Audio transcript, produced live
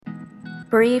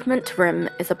Bereavement Room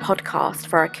is a podcast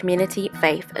for our community,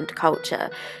 faith and culture,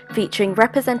 featuring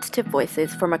representative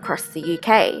voices from across the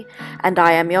UK. And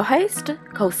I am your host,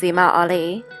 Kulsima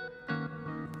Ali.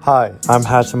 Hi, I'm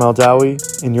Hatem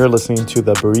Aldawi, and you're listening to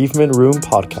the Bereavement Room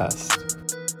podcast.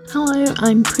 Hello,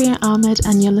 I'm Priya Ahmed,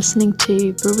 and you're listening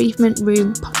to Bereavement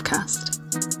Room podcast.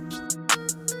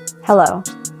 Hello,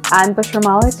 I'm Bushra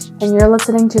Malik, and you're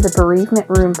listening to the Bereavement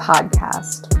Room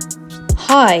podcast.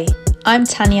 Hi, I'm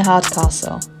Tanya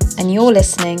Hardcastle, and you're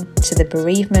listening to the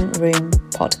Bereavement Room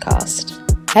podcast.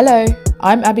 Hello,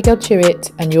 I'm Abigail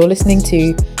Chewett, and you're listening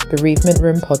to Bereavement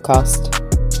Room podcast.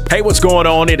 Hey, what's going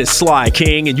on? It is Sly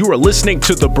King, and you are listening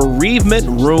to the Bereavement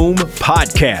Room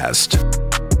podcast.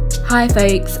 Hi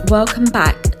folks, welcome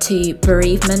back to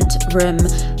Bereavement Room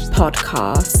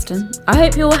podcast. I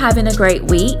hope you're all having a great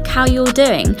week. How you're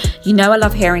doing? You know I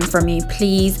love hearing from you.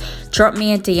 Please drop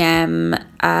me a DM.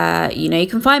 You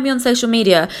can find me on social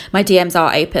media. My DMs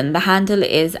are open. The handle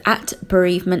is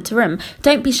 @bereavement-room.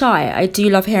 Don't be shy. I do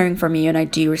love hearing from you, and I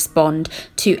do respond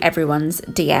to everyone's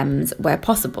DMs where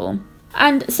possible.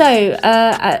 And so,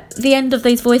 at the end of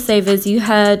those voiceovers, you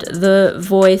heard the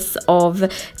voice of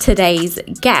today's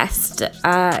guest.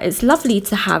 It's lovely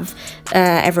to have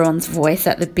everyone's voice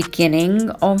at the beginning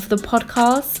of the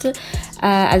podcast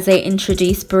as they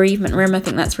introduce Bereavement Room. I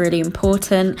think that's really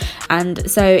important. And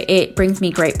so it brings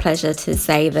me great pleasure to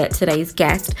say that today's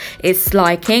guest is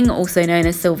Sly King, also known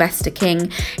as Sylvester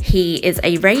King. He is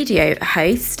a radio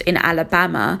host in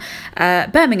Alabama,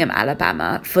 Birmingham,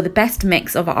 Alabama, for the best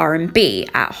mix of R&B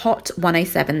at Hot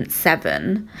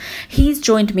 107.7. He's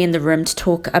joined me in the room to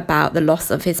talk about the loss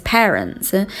of his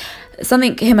parents.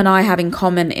 Something him and I have in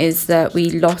common is that we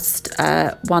lost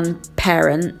one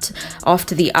parent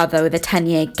after the other with a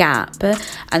 10-year gap.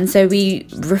 And so we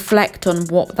reflect on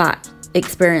what that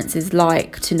experience is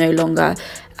like to no longer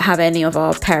have any of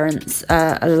our parents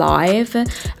alive,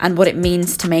 and what it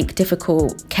means to make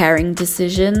difficult caring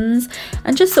decisions,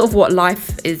 and just sort of what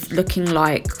life is looking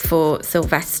like for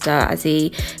Sylvester as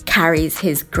he carries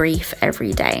his grief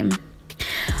every day.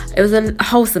 It was a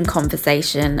wholesome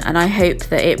conversation, and I hope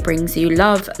that it brings you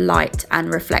love, light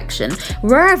and reflection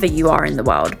wherever you are in the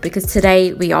world, because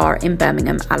today we are in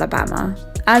Birmingham, Alabama.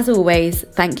 As always,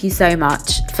 thank you so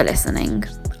much for listening.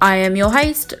 I am your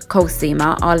host,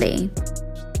 Kulsima Ali.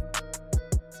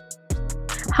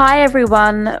 Hi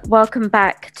everyone, welcome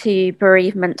back to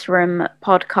Bereavement Room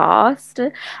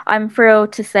podcast. I'm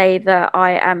thrilled to say that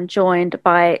I am joined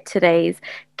by today's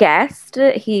guest.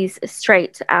 He's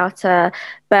straight out of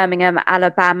Birmingham,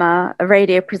 Alabama, a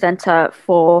radio presenter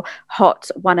for Hot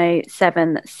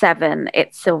 107.7.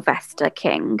 It's Sylvester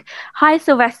King. Hi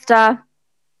Sylvester.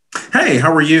 Hey,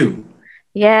 how are you?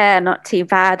 Yeah, not too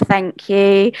bad, thank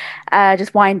you.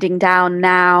 Just winding down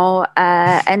now,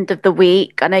 end of the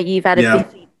week. I know you've had a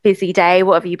busy day.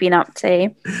 What have you been up to?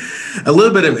 A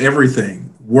little bit of everything.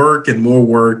 Work and more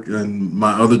work, and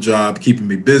my other job keeping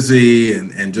me busy,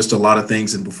 and just a lot of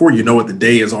things. And before you know it, the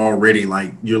day is already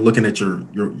like you're looking at your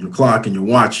clock and your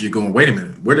watch. You're going, wait a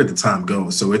minute, where did the time go?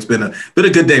 So it's been a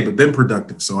good day, but been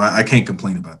productive. So I can't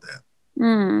complain about that.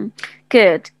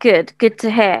 Good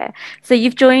to hear. So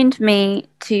you've joined me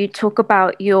to talk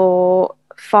about your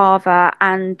father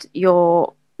and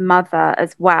your mother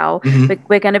as well. Mm-hmm.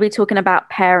 We're going to be talking about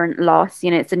parent loss.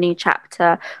 It's a new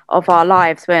chapter of our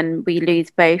lives when we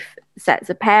lose both sets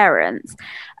of parents.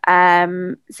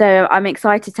 So I'm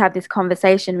excited to have this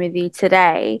conversation with you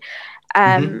today.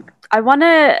 I want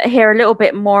to hear a little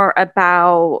bit more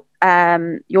about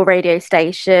your radio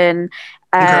station.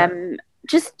 Okay.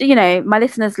 Just, my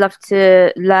listeners love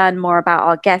to learn more about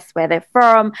our guests, where they're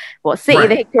from, what city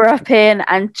they grew up in,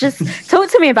 and just talk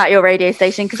to me about your radio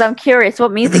station, because I'm curious,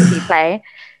 what music do you play?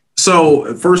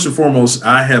 So first and foremost,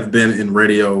 I have been in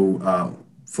radio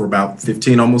for about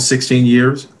 15, almost 16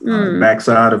 years,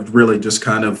 backside of really just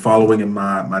kind of following in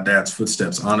my dad's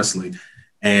footsteps, honestly.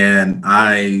 And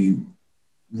I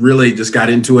really just got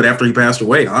into it after he passed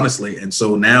away, honestly. And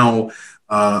so now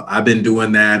I've been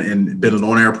doing that and been an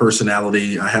on-air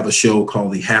personality. I have a show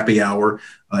called The Happy Hour.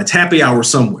 It's happy hour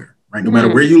somewhere, right? No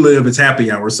matter where you live, it's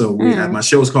happy hour. So my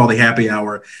show is called The Happy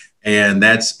Hour, and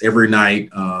that's every night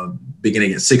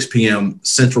beginning at 6 p.m.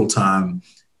 Central Time.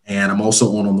 And I'm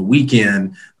also on the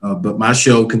weekend, but my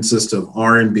show consists of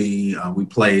R&B. We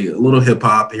play a little hip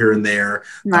hop here and there,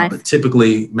 but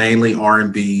typically mainly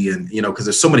R&B. And, because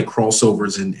there's so many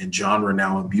crossovers in genre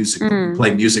now in music. We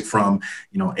play music from,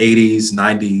 80s,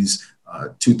 90s,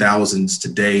 2000s,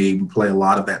 today. We play a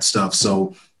lot of that stuff.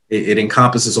 So it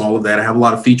encompasses all of that. I have a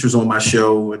lot of features on my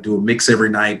show. I do a mix every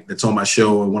night that's on my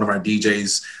show. And one of our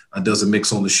DJs does a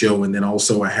mix on the show. And then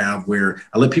also I have where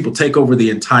I let people take over the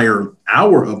entire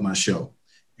hour of my show.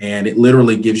 And it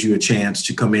literally gives you a chance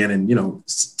to come in and,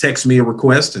 text me a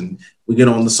request and we get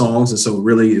on the songs. And so it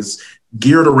really is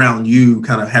geared around you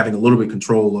kind of having a little bit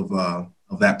control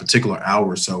of that particular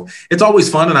hour. So it's always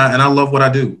fun. And I love what I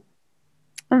do.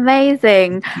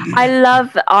 Amazing. I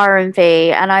love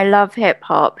R&B and I love hip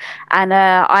hop. And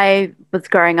I was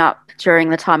growing up during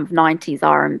the time of 90s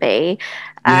R&B.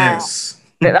 Yes.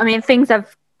 I mean, things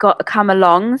have come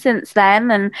along since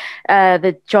then, and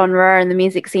the genre and the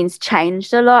music scene's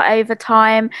changed a lot over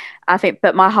time, I think,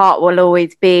 but my heart will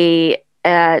always be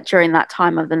during that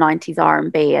time of the 90s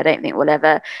R&B. I don't think we'll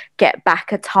ever get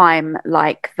back a time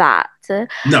like that.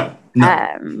 No.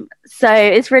 So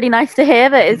it's really nice to hear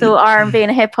that it's all R&B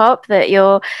and hip hop that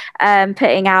you're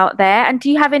putting out there. And do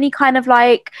you have any kind of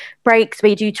like breaks where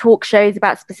you do talk shows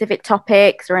about specific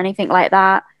topics or anything like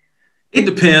that? It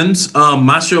depends.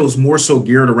 My show is more so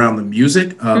geared around the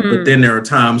music, but then there are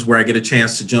times where I get a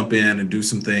chance to jump in and do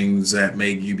some things that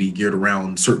may be geared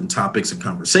around certain topics and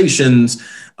conversations.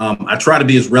 I try to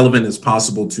be as relevant as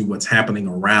possible to what's happening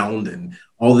around and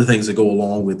all the things that go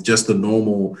along with just the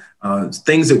normal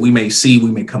things that we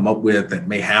may come up with that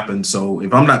may happen. So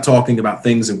if I'm not talking about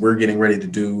things that we're getting ready to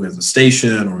do as a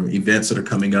station or events that are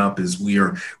coming up as we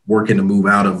are working to move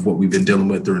out of what we've been dealing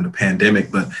with during the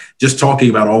pandemic, but just talking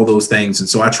about all those things. And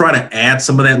so I try to add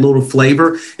some of that little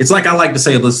flavor. It's like I like to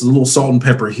say, let's a little salt and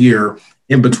pepper here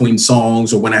in between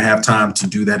songs or when I have time to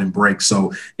do that in breaks.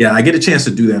 So yeah, I get a chance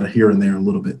to do that here and there a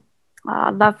little bit.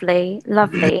 Oh, lovely.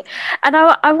 And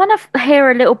I want to hear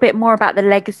a little bit more about the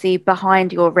legacy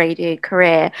behind your radio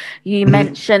career. You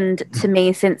mentioned to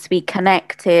me since we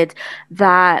connected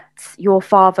that your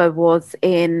father was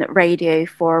in radio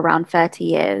for around 30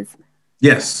 years.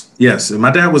 Yes. And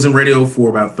my dad was in radio for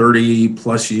about 30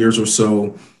 plus years or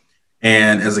so.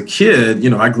 And as a kid,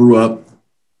 I grew up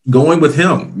going with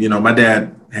him. My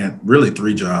dad had really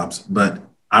 3 jobs, but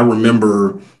I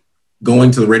remember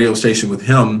going to the radio station with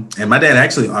him. And my dad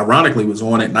actually, ironically, was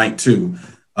on at night too.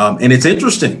 And it's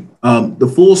interesting,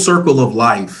 the full circle of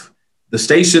life, the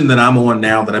station that I'm on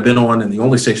now that I've been on, and the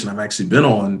only station I've actually been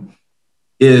on,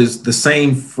 is the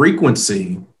same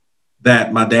frequency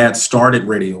that my dad started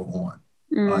radio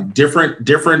on.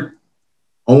 Different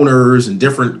owners and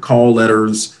different call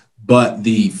letters, but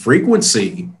the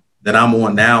frequency that I'm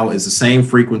on now is the same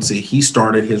frequency he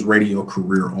started his radio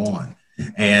career on.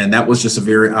 And that was just a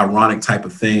very ironic type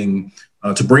of thing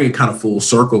to bring it kind of full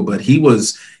circle. But he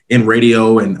was in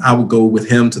radio and I would go with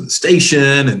him to the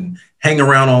station and hang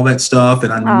around all that stuff.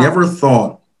 And I never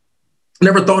thought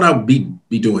I would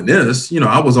be doing this.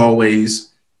 I was always,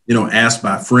 asked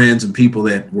by friends and people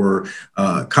that were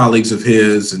colleagues of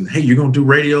his and, hey, you're going to do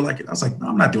radio like it? I was like, no,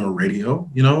 I'm not doing radio,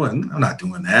 and I'm not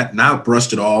doing that. And I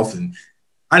brushed it off. And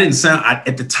I didn't sound,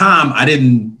 at the time, I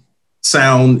didn't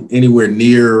sound anywhere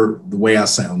near the way I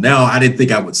sound now. I didn't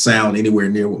think I would sound anywhere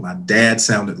near what my dad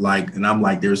sounded like. And I'm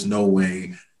like, there's no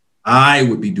way I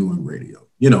would be doing radio.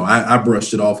 I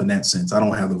brushed it off in that sense. I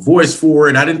don't have the voice for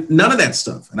it. None of that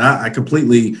stuff. And I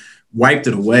completely wiped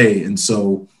it away. And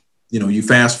so, you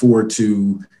fast forward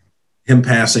to him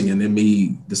passing and then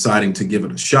me deciding to give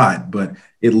it a shot. But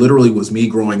it literally was me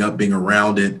growing up, being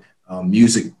around it.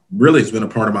 Music really has been a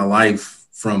part of my life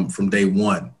from day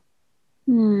one.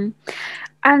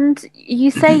 And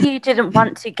you say you didn't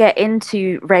want to get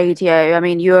into radio. I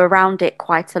mean, you were around it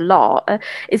quite a lot.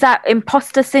 Is that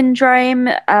imposter syndrome?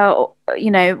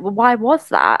 Why was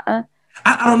that?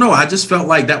 I don't know. I just felt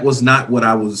like that was not what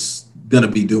I was going to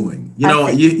be doing.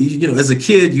 You as a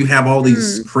kid, you have all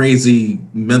these crazy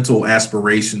mental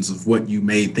aspirations of what you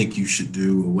may think you should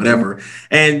do or whatever.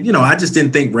 And, I just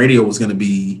didn't think radio was going to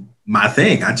be my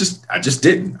thing. I just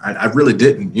didn't. I really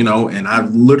didn't, and I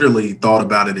literally thought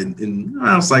about it and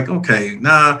I was like, okay,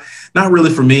 nah, not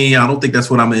really for me. I don't think that's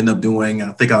what I'm gonna end up doing.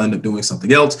 I think I'll end up doing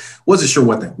something else. Wasn't sure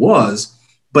what that was,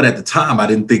 but at the time I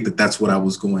didn't think that that's what I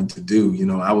was going to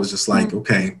do. I was just like,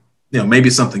 okay, maybe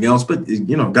something else, but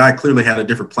God clearly had a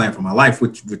different plan for my life,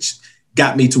 which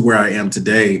got me to where I am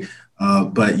today.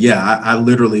 But yeah, I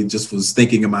literally just was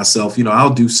thinking of myself,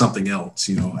 I'll do something else,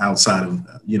 outside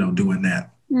of, doing that.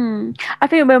 I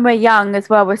think when we're young as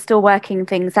well, we're still working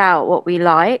things out, what we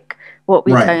like, what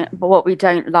we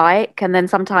don't like. And then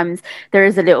sometimes there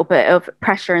is a little bit of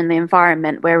pressure in the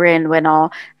environment we're in when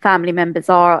our family members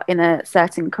are in a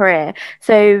certain career.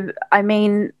 So, I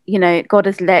mean, God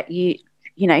has let you,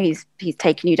 he's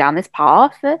taken you down this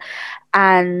path.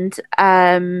 And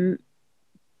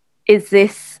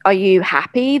Are you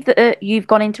happy that you've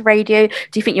gone into radio?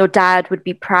 Do you think your dad would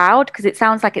be proud? Because it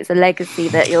sounds like it's a legacy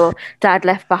that your dad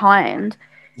left behind.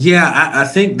 Yeah, I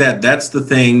think that's the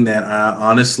thing that I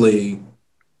honestly,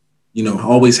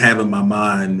 always have in my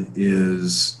mind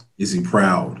is he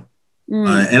proud?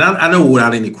 And I know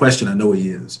without any question, I know he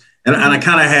is. And I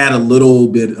kind of had a little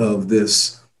bit of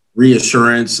this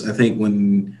reassurance, I think,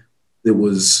 when it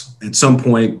was at some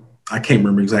point, I can't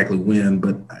remember exactly when,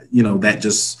 but,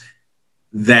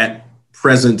 that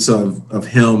presence of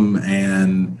him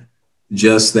and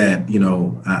just that,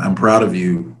 I'm proud of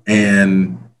you.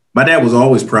 And my dad was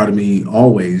always proud of me,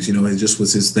 always, it just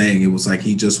was his thing. It was like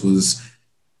he just was,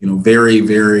 very,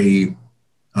 very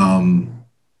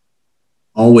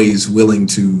always willing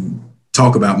to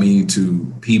talk about me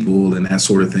to people and that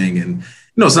sort of thing. And,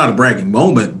 it's not a bragging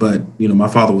moment, but, my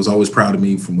father was always proud of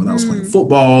me from when I was playing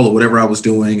football or whatever I was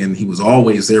doing. And he was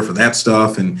always there for that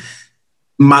stuff. And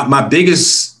my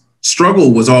biggest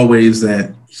struggle was always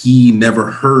that he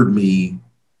never heard me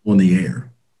on the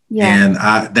air. Yeah. And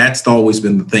that's always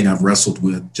been the thing I've wrestled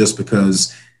with, just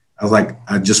because I was like,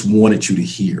 I just wanted you to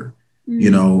hear,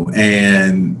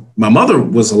 and my mother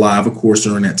was alive, of course,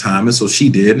 during that time. And so she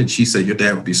did. And she said, your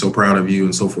dad would be so proud of you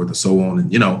and so forth and so on.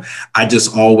 And, I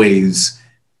just always,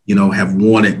 have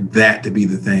wanted that to be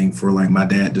the thing for like my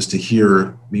dad, just to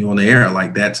hear me on the air.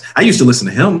 Like I used to listen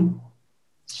to him.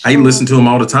 I listened to him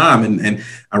all the time. And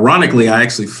ironically, I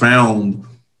actually found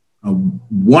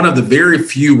one of the very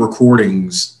few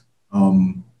recordings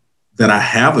that I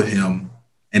have of him.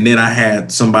 And then I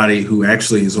had somebody who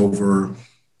actually is over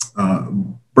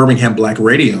Birmingham Black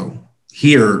Radio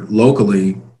here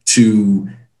locally to,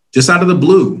 just out of the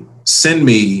blue, send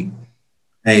me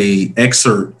a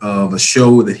excerpt of a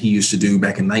show that he used to do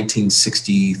back in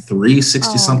 1963,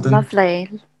 60 something.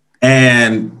 Lovely.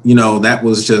 And, that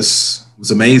was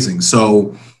amazing.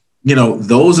 So,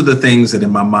 those are the things that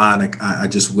in my mind, I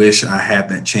just wish I had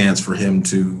that chance for him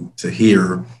to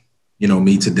hear,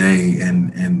 me today.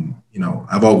 And,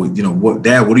 I've always,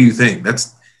 Dad, what do you think?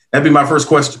 That'd be my first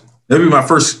question. That'd be my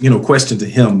first, question to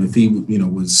him if he,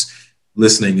 was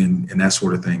listening and that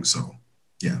sort of thing. So,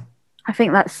 yeah. I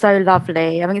think that's so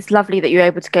lovely. I mean, it's lovely that you're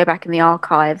able to go back in the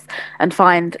archives and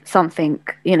find something,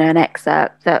 an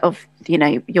excerpt of,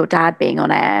 your dad being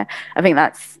on air. I think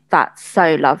that's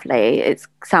so lovely. It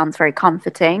sounds very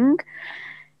comforting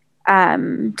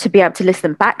to be able to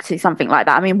listen back to something like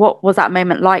that. I mean, what was that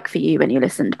moment like for you when you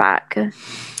listened back?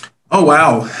 Oh,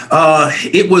 wow.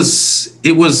 It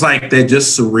was like that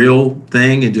just surreal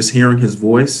thing, and just hearing his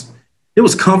voice. It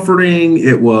was comforting.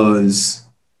 It was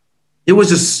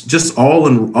just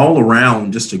all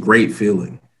around, just a great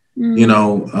feeling,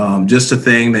 just a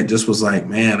thing that just was like,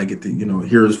 man, I get to,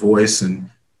 hear his voice. And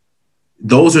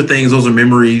those are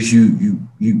memories you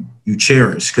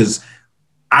cherish. Because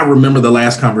I remember the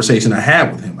last conversation I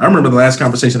had with him. I remember the last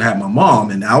conversation I had with my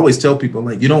mom. And I always tell people,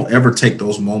 like, you don't ever take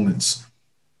those moments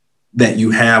that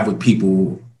you have with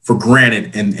people for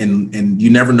granted. And you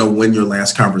never know when your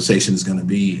last conversation is going to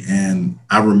be. And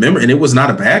I remember, and it was not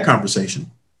a bad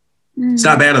conversation. It's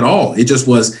not bad at all. It just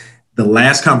was the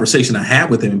last conversation I had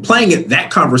with him, and playing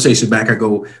that conversation back, I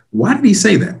go, why did he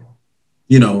say that?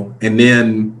 And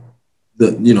then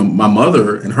my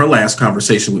mother and her last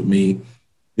conversation with me,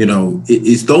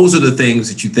 it's those are the things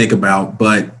that you think about.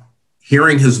 But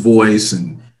hearing his voice,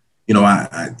 and,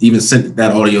 I even sent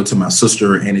that audio to my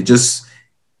sister, and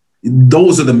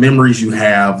those are the memories you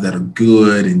have that are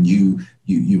good. And you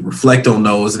reflect on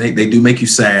those, and they do make you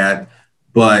sad.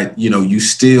 But, you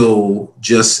still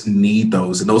just need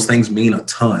those. And those things mean a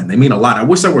ton. They mean a lot. I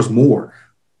wish there was more.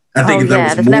 I think if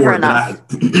there was more. Never enough.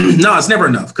 No, it's never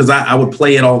enough. Because I would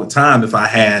play it all the time if I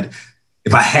had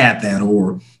that.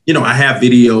 Or, I have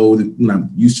video, when I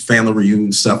used family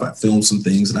reunion stuff, I filmed some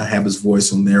things and I have his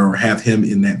voice on there, or have him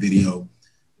in that video.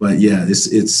 But yeah,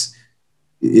 it's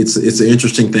an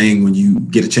interesting thing when you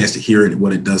get a chance to hear it,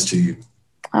 what it does to you.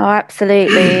 Oh,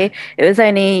 absolutely. It was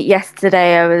only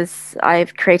yesterday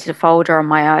I've created a folder on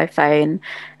my iPhone.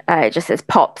 It just says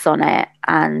Pops on it,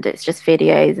 and it's just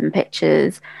videos and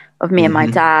pictures of me and my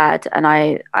dad. And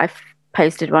I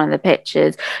posted one of the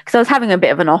pictures because I was having a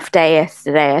bit of an off day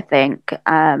yesterday, I think,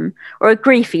 or a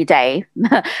griefy day.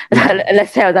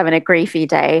 Let's say I was having a griefy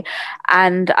day.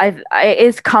 And it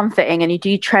is comforting, and you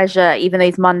do treasure even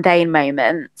those mundane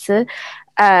moments.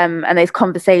 And those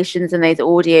conversations and those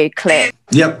audio clips.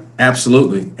 Yep,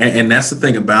 absolutely. And that's the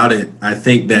thing about it. I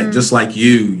think that just like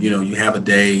you have a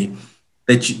day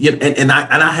that and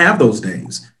I have those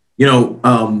days.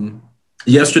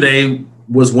 Yesterday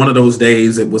was one of those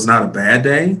days. It was not a bad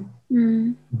day,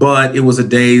 but it was a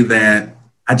day that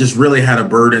I just really had a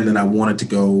burden that I wanted to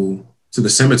go to the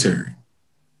cemetery.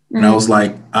 And I was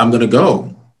like, I'm going to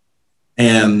go.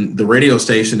 And the radio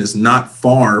station is not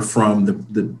far from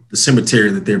the cemetery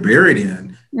that they're buried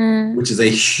in, which is a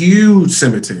huge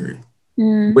cemetery,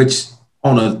 which,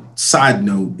 on a side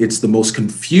note, it's the most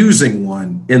confusing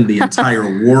one in the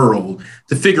entire world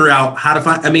to figure out how to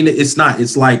find. I mean, it's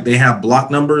like they have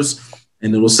block numbers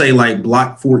and it'll say like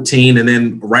block 14. And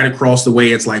then right across the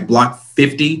way, it's like block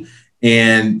 50.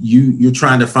 And you're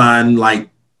trying to find like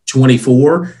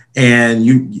 24. And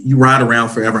you ride around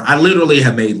forever. I literally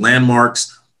have made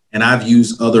landmarks, and I've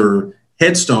used other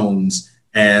headstones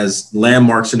as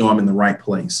landmarks to know I'm in the right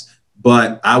place.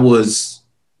 But I was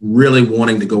really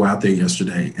wanting to go out there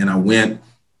yesterday, and I went,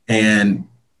 and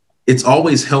it's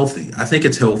always healthy. I think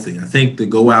it's healthy. I think to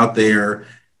go out there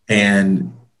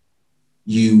and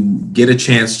you get a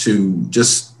chance to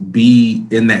just be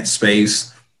in that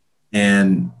space,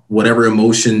 and whatever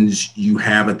emotions you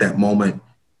have at that moment,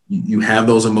 you have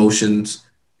those emotions,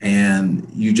 and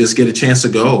you just get a chance to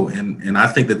go. And I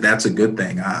think that that's a good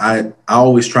thing. I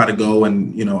always try to go,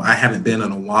 and, I haven't been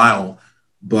in a while,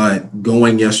 but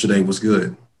going yesterday was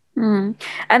good.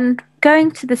 And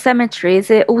going to the cemetery, is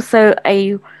it also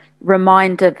a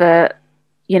reminder that,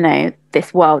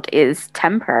 this world is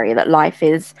temporary, that life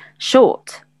is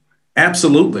short?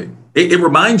 Absolutely. It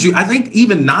reminds you, I think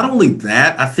even not only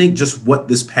that, I think just what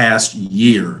this past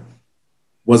year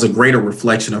was a greater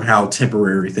reflection of how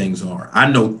temporary things are.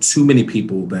 I know too many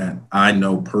people that I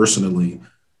know personally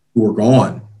who are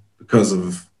gone because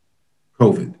of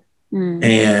COVID.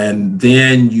 And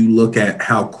then you look at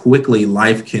how quickly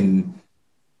life can,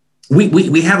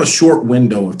 we have a short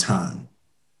window of time.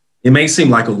 It may seem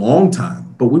like a long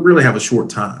time, but we really have a short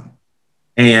time.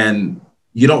 And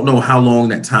you don't know how long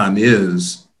that time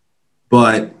is,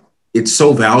 but it's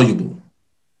so valuable.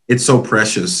 It's so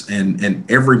precious. And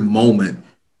every moment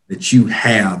that you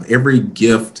have, every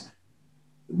gift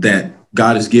that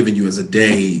God has given you as a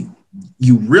day,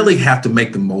 you really have to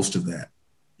make the most of that.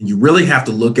 And you really have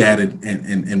to look at it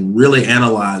and really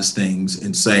analyze things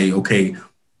and say, okay,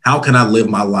 how can I live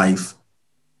my life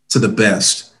to the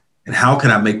best? And how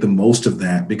can I make the most of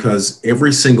that? Because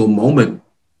every single moment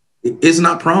is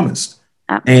not promised.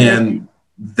 Absolutely. And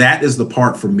that is the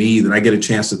part for me that I get a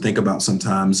chance to think about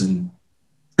sometimes. And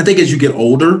I think as you get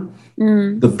older,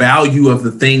 the value of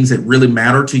the things that really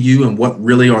matter to you and what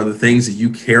really are the things that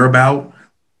you care about,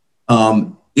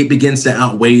 it begins to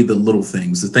outweigh the little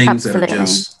things, the things Absolutely. That are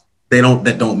just,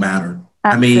 that don't matter.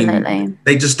 Absolutely. I mean,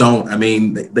 they just don't. I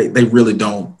mean, they really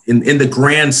don't. In the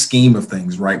grand scheme of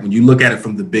things, right? When you look at it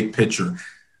from the big picture,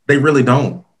 they really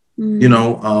don't.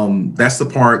 That's the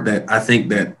part that I think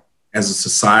that as a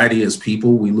society, as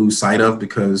people, we lose sight of,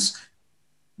 because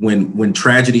when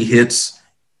tragedy hits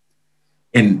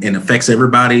and affects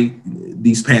everybody,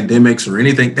 these pandemics or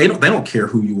anything, they don't care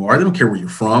who you are. They don't care where you're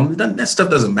from. That stuff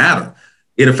doesn't matter.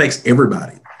 It affects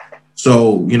everybody.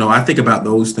 So, I think about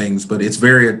those things, but it's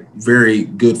very, very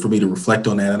good for me to reflect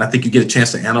on that. And I think you get a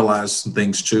chance to analyze some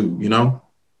things too,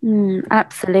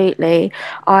 Absolutely.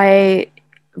 I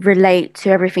relate to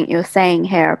everything you're saying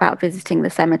here about visiting the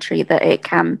cemetery, that it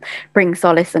can bring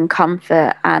solace and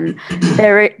comfort, and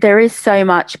there is so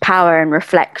much power in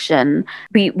reflection.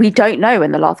 We don't know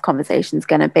when the last conversation is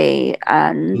going to be,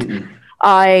 and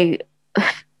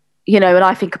when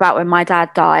I think about when my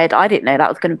dad died, I didn't know that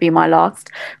was going to be my last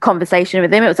conversation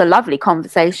with him. It was a lovely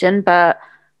conversation, but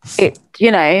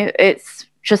it's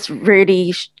just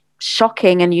really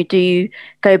shocking, and you do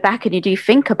go back and you do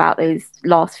think about those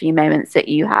last few moments that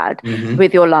you had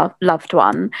with your loved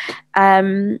one.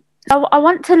 I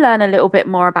want to learn a little bit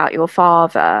more about your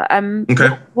father. Okay.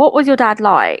 What was your dad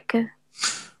like?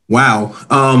 Wow.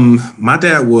 My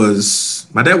dad was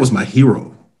my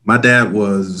hero. My dad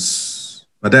was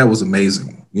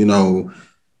amazing.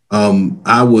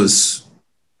 I was,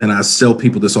 and I tell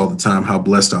people this all the time, how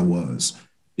blessed I was,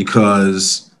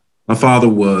 because my father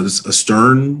was a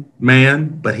stern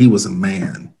man, but he was a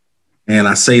man. And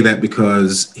I say that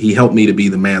because he helped me to be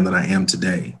the man that I am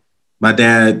today. My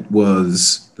dad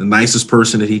was the nicest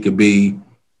person that he could be.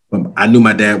 I knew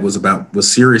my dad was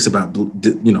serious about,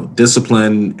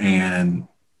 discipline, and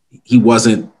he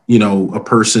wasn't, a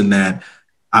person that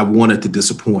I wanted to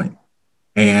disappoint.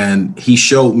 And he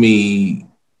showed me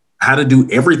how to do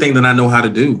everything that I know how to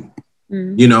do.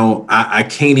 I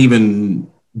can't even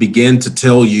begin to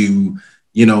tell you,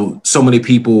 so many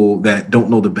people that don't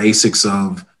know the basics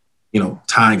of,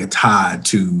 tying a tie,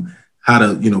 to how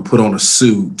to, put on a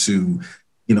suit, to,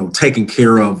 taking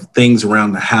care of things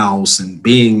around the house and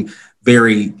being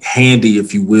very handy,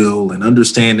 if you will, and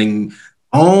understanding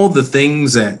all the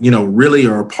things that, really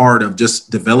are a part of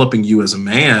just developing you as a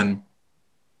man,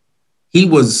 he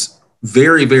was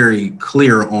very, very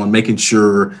clear on making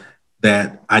sure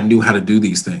that I knew how to do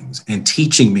these things and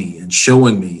teaching me and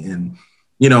showing me. And,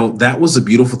 that was the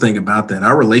beautiful thing about that.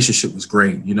 Our relationship was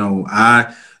great.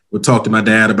 I would talk to my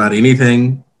dad about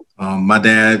anything. My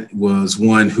dad was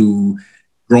one who,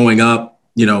 growing up,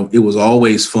 it was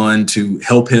always fun to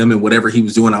help him in whatever he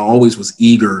was doing. I always was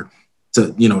eager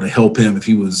to help him if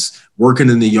he was working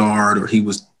in the yard or he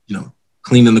was,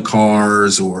 cleaning the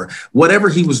cars or whatever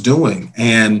he was doing.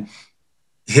 And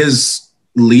his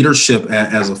leadership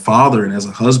as a father and as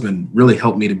a husband really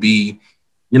helped me to be,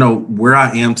 where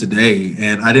I am today.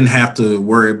 And I didn't have to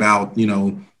worry about,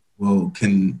 well,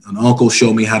 can an uncle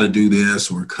show me how to do this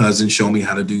or a cousin show me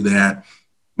how to do that?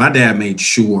 My dad made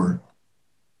sure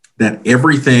that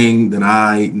everything that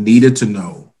I needed to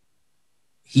know,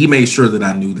 he made sure that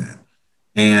I knew that.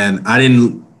 And I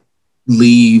didn't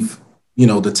leave,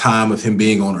 the time of him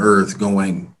being on earth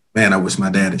going, man, I wish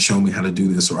my dad had shown me how to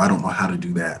do this, or I don't know how to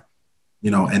do that.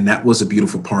 And that was a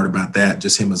beautiful part about that,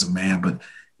 just him as a man. But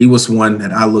he was one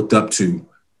that I looked up to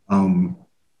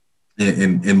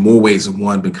in more ways than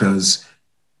one, because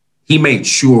he made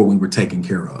sure we were taken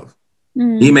care of.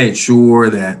 He made sure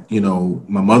that,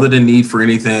 my mother didn't need for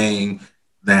anything,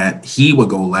 that he would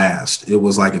go last. It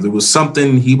was like, if there was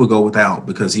something, he would go without,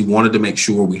 because he wanted to make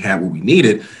sure we had what we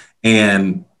needed.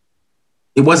 And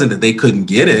it wasn't that they couldn't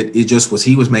get it. It just was,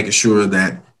 he was making sure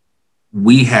that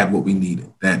we had what we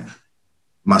needed, that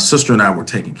my sister and I were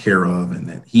taken care of, and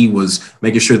that he was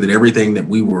making sure that everything that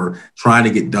we were trying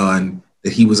to get done,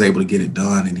 that he was able to get it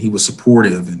done, and he was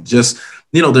supportive. And just,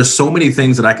 there's so many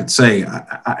things that I could say. I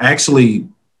actually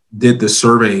did this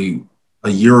survey a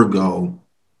year ago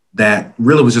that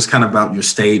really was just kind of about your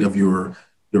state of your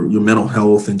mental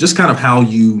health and just kind of how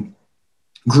you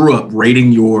grew up,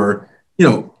 rating your,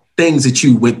 things that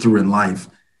you went through in life.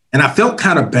 And I felt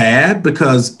kind of bad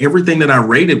because everything that I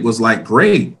rated was like,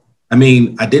 great. I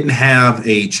mean, I didn't have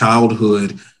a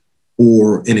childhood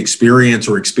or an experience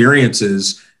or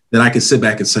experiences that I could sit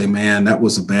back and say, man, that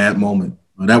was a bad moment,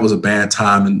 or that was a bad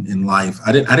time in life.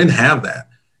 I didn't have that.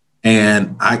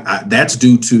 And I that's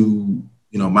due to,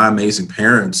 my amazing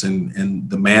parents and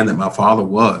the man that my father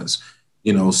was,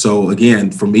 so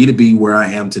again, for me to be where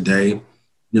I am today,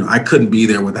 I couldn't be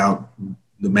there without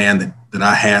the man that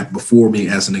I had before me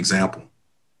as an example.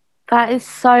 That is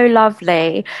so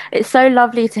lovely. It's so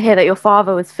lovely to hear that your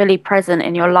father was fully present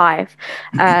in your life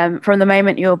from the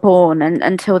moment you were born and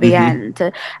until the end.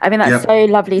 I mean, that's so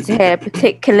lovely to hear,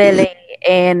 particularly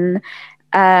in,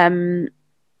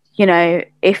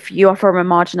 if you're from a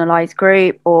marginalized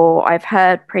group, or I've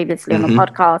heard previously on the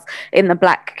podcast in the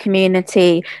Black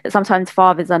community that sometimes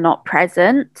fathers are not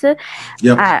present.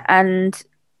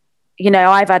 And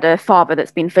I've had a father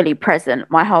that's been fully present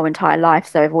my whole entire life,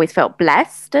 so I've always felt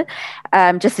blessed.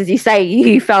 Just as you say,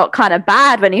 you felt kind of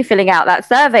bad when you're filling out that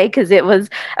survey because it was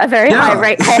a very high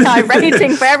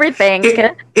rating for everything.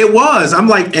 It was. I'm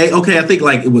like, okay, I think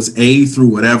like it was A through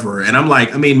whatever. And I'm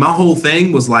like, I mean, my whole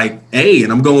thing was like A,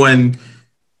 and I'm going,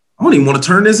 I don't even want to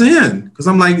turn this in, because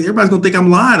I'm like, everybody's going to think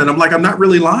I'm lying. And I'm like, I'm not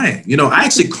really lying. I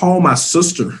actually called my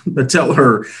sister to tell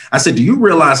her, I said, do you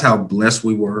realize how blessed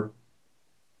we were?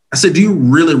 I said, do you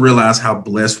really realize how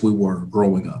blessed we were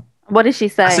growing up? What did she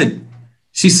say?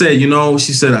 She said, I know.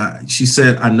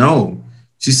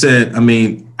 She said, I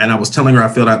mean, and I was telling her I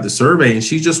filled out the survey, and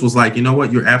she just was like, you know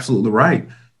what? You're absolutely right.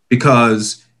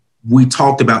 Because we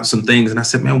talked about some things, and I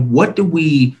said, man, what do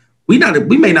we may not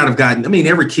have gotten. I mean,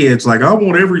 every kid's like, I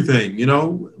want everything,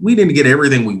 we didn't get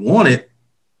everything we wanted.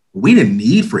 We didn't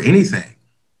need for anything.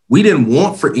 We didn't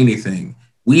want for anything.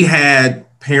 We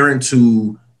had parents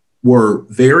who were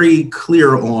very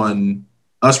clear on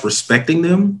us respecting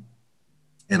them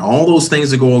and all those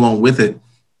things that go along with it.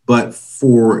 But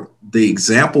for the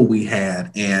example we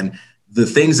had and the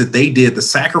things that they did, the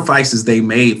sacrifices they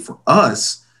made for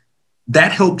us,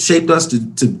 that helped shape us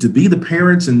to be the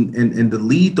parents and to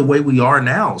lead the way we are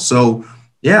now. So,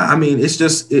 yeah, I mean, it's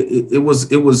just, it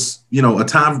was, a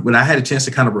time when I had a chance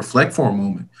to kind of reflect for a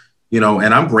moment,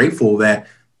 and I'm grateful that,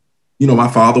 my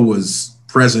father was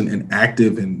present and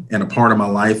active and a part of my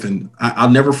life. And I'll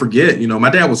never forget, my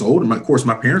dad was older. Of course,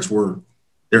 my parents were,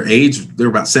 their age, they were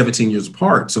about 17 years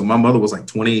apart. So my mother was like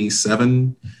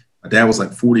 27. My dad was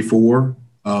like 44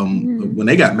 when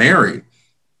they got married.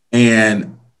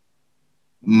 And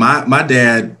my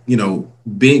dad,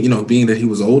 being that he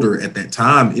was older at that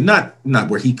time, and not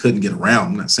where he couldn't get around.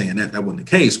 I'm not saying that wasn't the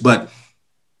case, but,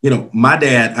 my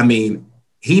dad, I mean,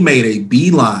 he made a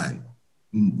beeline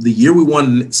The year we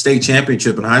won state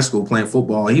championship in high school playing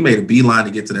football, he made a beeline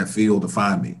to get to that field to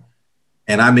find me.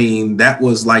 And I mean, that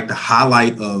was like the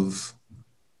highlight of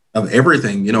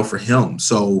everything, you know, for him.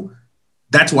 So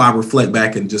that's why I reflect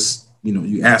back and just, you know,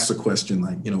 you ask the question,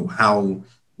 like, you know, how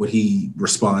would he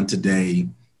respond today,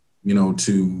 you know,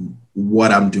 to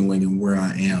what I'm doing and where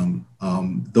I am?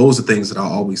 Those are things that I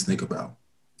always think about.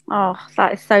 Oh,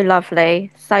 that is so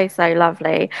lovely. So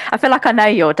lovely. I feel like I know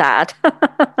your dad. I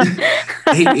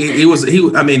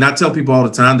mean, I tell people all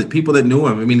the time that people that knew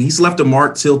him, I mean, he's left a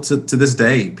mark till to this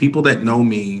day. People that know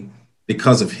me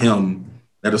because of him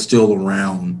that are still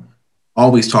around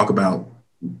always talk about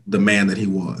the man that he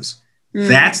was.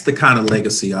 That's the kind of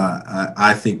legacy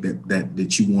I think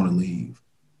that you want to leave.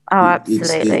 Oh,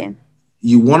 absolutely.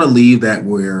 You want to leave that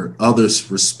where others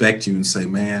respect you and say,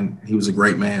 man, he was a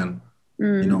great man.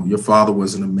 You know, your father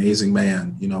was an amazing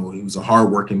man. You know, he was a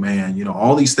hardworking man. You know,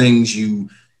 all these things you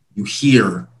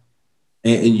hear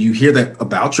and you hear that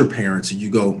about your parents and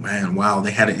you go, man, wow, they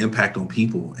had an impact on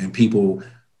people and people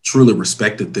truly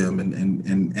respected them.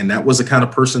 And that was the kind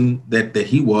of person that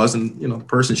he was and, you know, the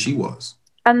person she was.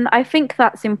 And I think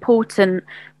that's important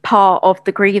part of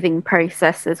the grieving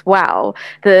process as well,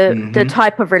 the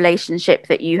type of relationship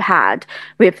that you had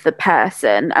with the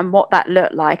person and what that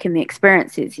looked like and the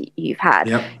experiences you've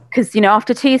had. Because, you know,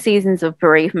 after 2 seasons of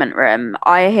Bereavement Room,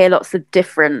 I hear lots of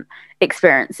different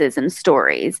experiences and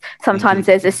stories. Sometimes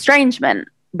there's estrangement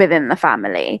within the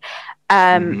family.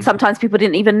 Sometimes people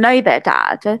didn't even know their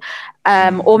dad,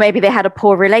 or maybe they had a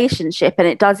poor relationship and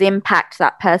it does impact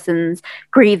that person's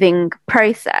grieving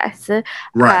process,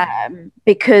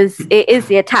 because it is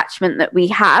the attachment that we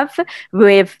have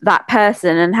with that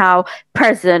person and how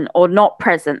present or not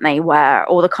present they were,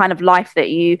 or the kind of life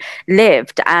that you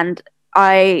lived. And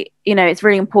you know, it's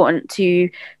really important to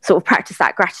sort of practice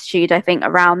that gratitude, I think,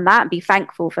 around that and be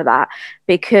thankful for that,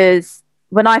 because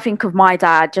when I think of my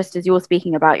dad, just as you're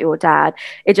speaking about your dad,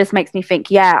 it just makes me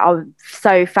think, yeah, I'm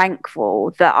so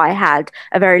thankful that I had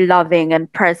a very loving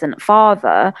and present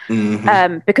father,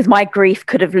 because my grief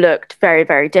could have looked very,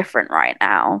 very different right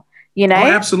now, you know?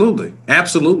 Oh, absolutely.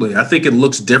 Absolutely. I think it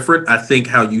looks different. I think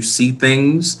how you see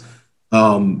things,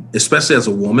 especially as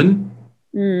a woman,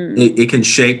 it can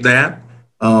shape that.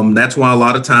 That's why a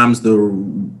lot of times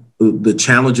the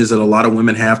challenges that a lot of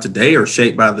women have today are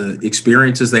shaped by the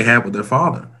experiences they have with their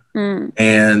father.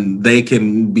 And they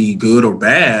can be good or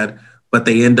bad, but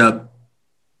they end up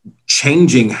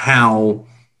changing how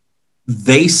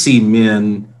they see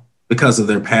men because of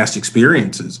their past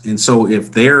experiences. And so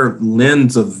if their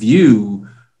lens of view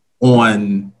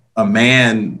on a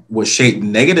man was shaped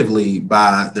negatively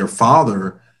by their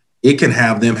father, it can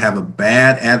have them have a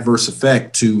bad adverse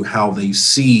effect to how they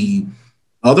see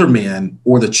other men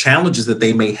or the challenges that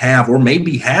they may have or may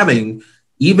be having,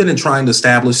 even in trying to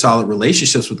establish solid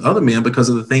relationships with other men because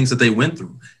of the things that they went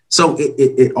through. So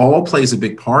it all plays a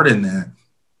big part in that.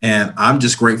 And I'm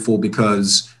just grateful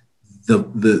because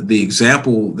the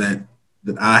example that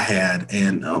I had,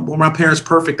 and were my parents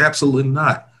perfect? Absolutely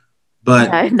not.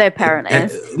 But no parent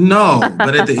is. No,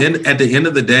 but at the end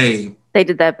of the day, they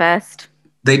did their best.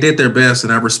 They did their best,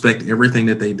 and I respect everything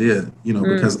that they did, you know,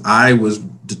 because I was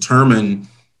determined,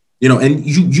 you know, and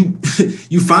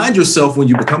you find yourself when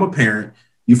you become a parent,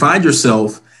 you find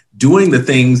yourself doing the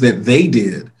things that they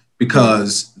did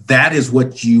because that is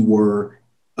what you were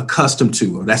accustomed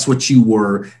to, or that's what you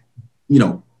were, you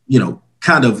know,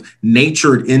 kind of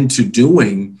natured into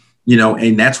doing, you know,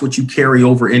 and that's what you carry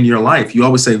over in your life. You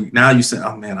always say, now you say,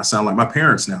 oh man, I sound like my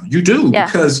parents now. You do,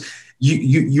 because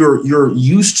you're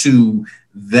used to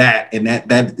that, and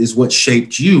that is what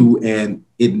shaped you, and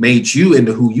it made you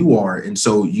into who you are. And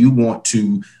so you want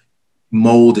to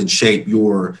mold and shape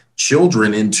your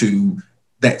children into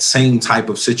that same type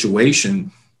of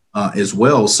situation as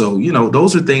well. So, you know,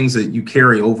 those are things that you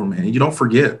carry over, man, and you don't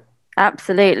forget.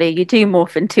 Absolutely. You do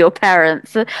morph into your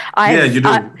parents. Yeah, you do.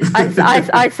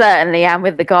 I certainly am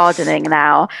with the gardening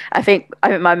now. I think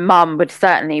my mum would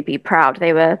certainly be proud.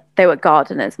 They were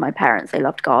gardeners, my parents. They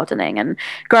loved gardening and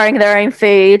growing their own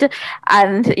food.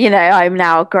 And, you know, I'm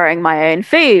now growing my own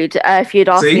food. If you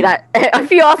asked me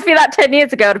that 10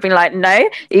 years ago, I'd have been like, no,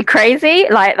 are you crazy?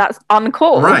 Like, that's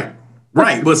uncool.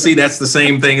 Right. Well, see, that's the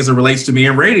same thing as it relates to me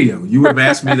in radio. You would have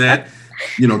asked me that,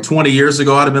 you know, 20 years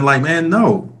ago, I'd have been like, man,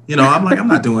 no. You know, I'm like, I'm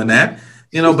not doing that,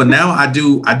 you know, but now I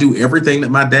do everything that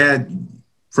my dad,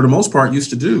 for the most part, used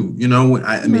to do. You know,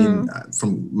 I mean,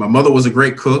 my mother was a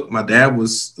great cook. My dad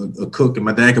was a cook, and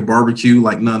my dad could barbecue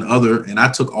like none other. And I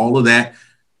took all of that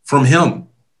from him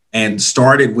and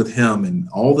started with him, and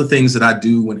all the things that I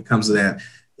do when it comes to that,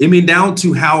 I mean, down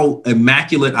to how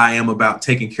immaculate I am about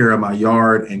taking care of my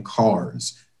yard and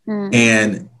cars.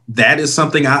 And that is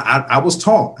something I was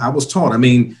taught. I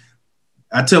mean,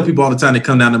 I tell people all the time, they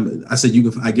come down to, I said,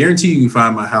 I guarantee you can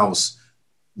find my house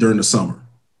during the summer.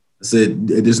 I said,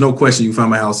 there's no question you can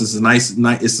find my house. It's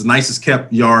it's the nicest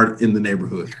kept yard in the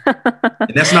neighborhood.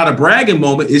 And that's not a bragging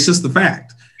moment. It's just the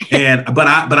fact. But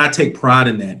I take pride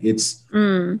in that.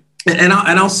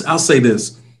 I'll say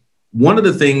this. One of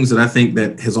the things that I think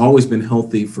that has always been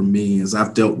healthy for me as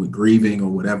I've dealt with grieving or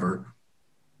whatever,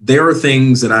 there are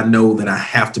things that I know that I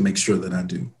have to make sure that I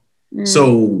do.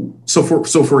 So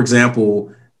for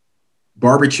example,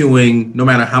 barbecuing, no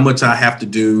matter how much I have to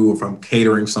do, or if I'm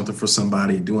catering something for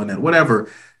somebody, doing that,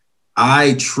 whatever,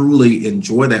 I truly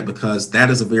enjoy that because that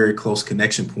is a very close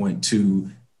connection point to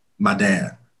my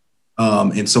dad.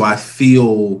 And so I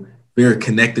feel very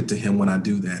connected to him when I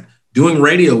do that. Doing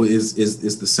radio is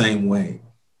the same way.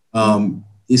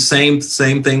 It's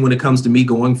same thing when it comes to me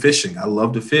going fishing. I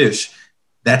love to fish.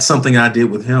 That's something I did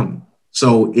with him.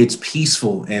 So it's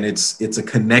peaceful and it's a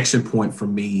connection point for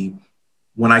me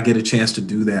when I get a chance to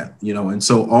do that, and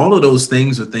so all of those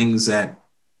things are things that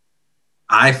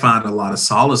I find a lot of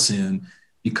solace in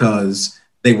because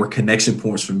they were connection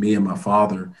points for me and my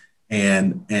father,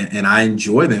 and I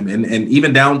enjoy them. And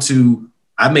even down to,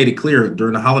 I made it clear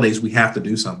during the holidays, we have to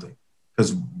do something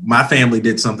because my family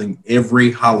did something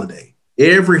every holiday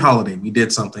we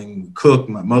did something, we cooked.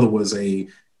 My mother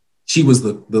she was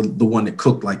the one that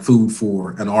cooked like food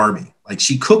for an army. Like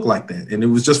she cooked like that. And it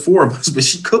was just 4 of us, but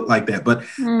she cooked like that. But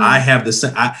I have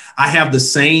the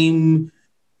same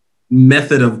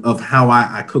method of how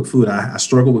I cook food. I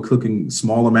struggle with cooking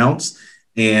small amounts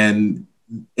and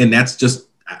that's just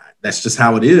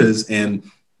how it is. And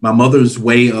my mother's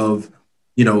way of,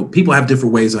 people have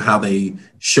different ways of how they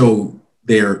show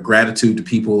their gratitude to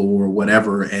people or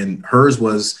whatever. And hers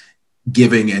was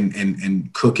giving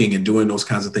and cooking and doing those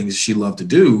kinds of things she loved to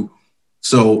do.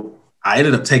 So I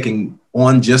ended up taking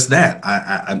on just that.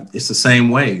 It's the same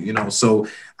way, so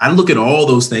I look at all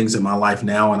those things in my life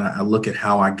now, and I look at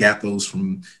how I got those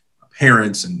from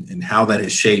parents and how that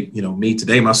has shaped, me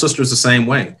today. My sister's the same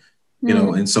way,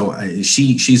 and so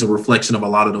she's a reflection of a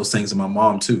lot of those things in my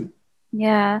mom too.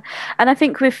 Yeah. And I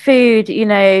think with food,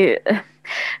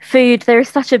 food, there is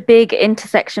such a big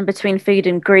intersection between food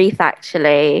and grief.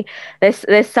 Actually,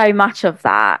 there's so much of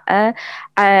that.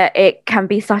 It can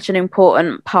be such an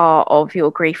important part of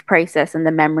your grief process and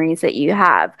the memories that you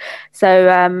have. So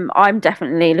I'm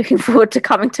definitely looking forward to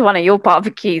coming to one of your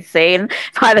barbecues soon.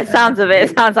 By the sounds of it,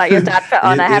 it sounds like your dad put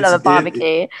on a hell of a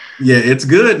barbecue. It's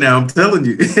good now, I'm telling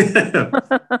you.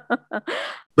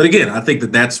 But again, I think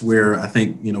that's where I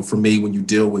think, for me, when you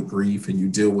deal with grief and you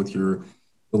deal with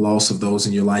the loss of those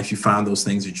in your life, you find those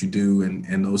things that you do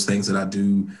and those things that I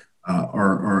do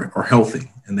are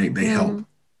healthy and they help.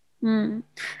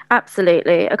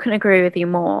 Absolutely. I couldn't agree with you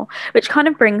more, which kind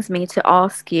of brings me to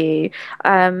ask you,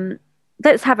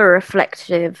 let's have a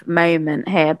reflective moment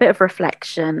here, a bit of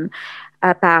reflection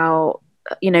about,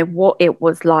 what it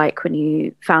was like when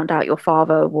you found out your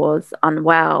father was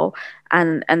unwell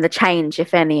and the change,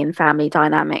 if any, in family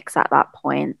dynamics at that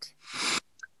point.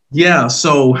 Yeah.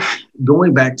 So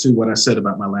going back to what I said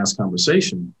about my last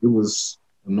conversation, it was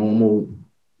a normal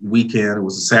weekend. It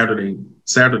was a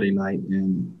Saturday night,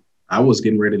 and I was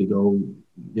getting ready to go,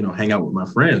 hang out with my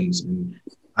friends. And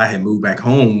I had moved back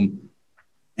home,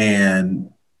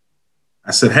 and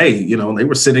I said, hey, they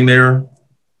were sitting there,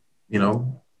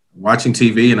 watching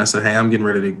TV. And I said, hey, I'm getting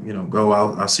ready to, go.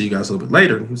 I'll see you guys a little bit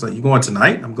later. And he was like, you going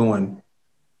tonight? I'm going,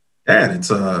 Dad, it's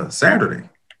Saturday.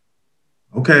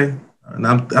 Okay. And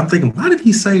I'm thinking, why did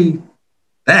he say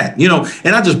that?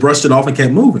 And I just brushed it off and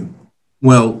kept moving.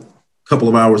 Well, a couple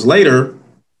of hours later,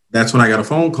 that's when I got a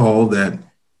phone call that,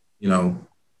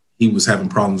 he was having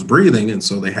problems breathing. And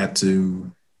so they had to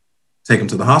take him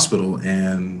to the hospital.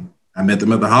 And I met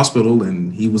them at the hospital,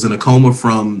 and he was in a coma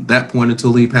from that point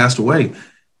until he passed away.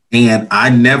 And I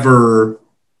never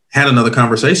had another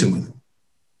conversation with him,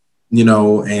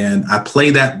 and I play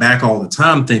that back all the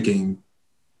time thinking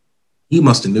he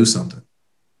must have knew something,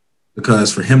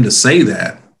 because for him to say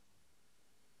that,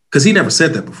 because he never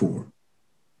said that before.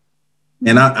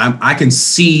 And I can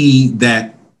see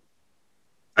that.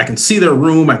 I can see their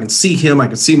room. I can see him. I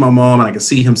can see my mom. And I can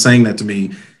see him saying that to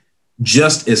me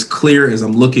just as clear as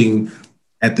I'm looking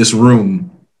at this room.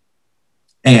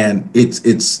 And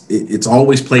it's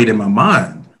always played in my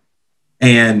mind.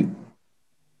 And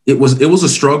it was a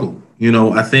struggle.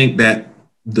 I think that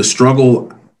the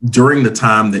struggle during the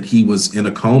time that he was in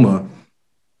a coma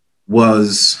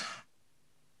was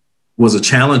a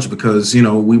challenge because,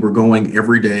 we were going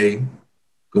every day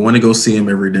going to go see him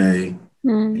every day.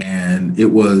 And it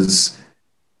was,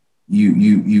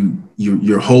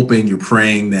 you're hoping, you're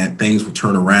praying that things will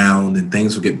turn around and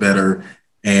things will get better.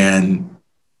 And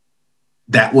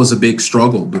that was a big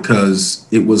struggle because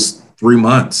it was 3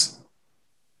 months.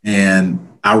 And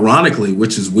ironically,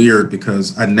 which is weird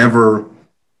because I never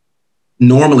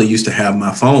normally used to have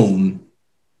my phone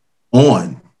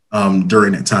on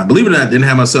during that time. Believe it or not, I didn't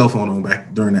have my cell phone on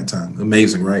back during that time.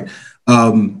 Amazing, right?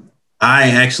 I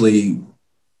actually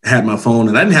had my phone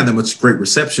and I didn't have that much great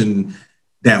reception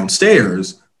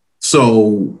downstairs.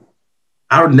 So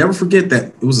I would never forget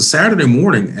that it was a Saturday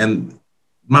morning and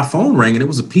my phone rang and it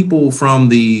was the people from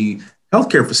the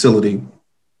healthcare facility.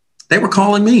 They were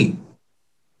calling me.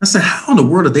 I said, how in the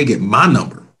world did they get my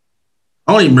number?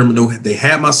 I don't even remember they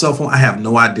had my cell phone. I have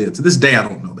no idea. To this day, I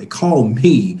don't know. They called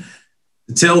me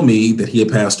to tell me that he had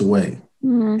passed away.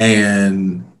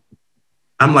 And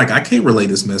I'm like, I can't relay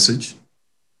this message.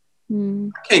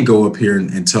 I can't go up here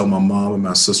and tell my mom and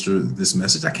my sister this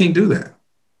message. I can't do that.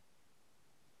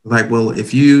 Like, well,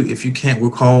 if you can't,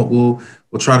 we'll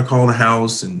try to call the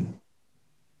house. And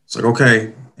it's like,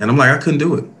 okay. And I'm like, I couldn't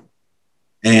do it.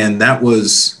 And that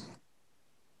was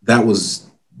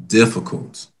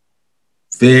difficult.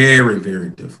 Very, very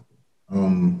difficult.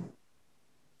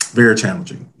 Very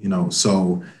challenging,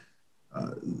 so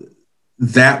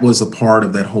that was a part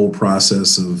of that whole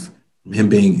process of him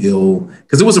being ill,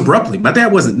 because it was abruptly. My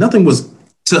dad nothing was,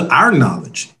 to our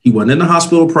knowledge, he wasn't in the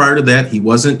hospital prior to that. He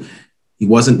wasn't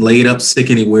laid up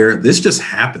sick anywhere. This just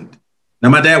happened. Now,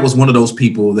 my dad was one of those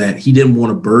people that he didn't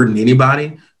want to burden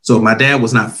anybody. So if my dad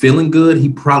was not feeling good, he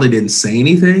probably didn't say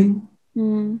anything,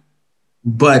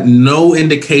 but no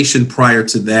indication prior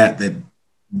to that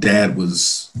dad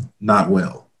was not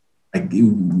well. Like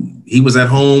he was at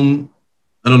home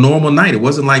on a normal night. It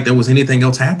wasn't like there was anything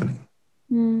else happening.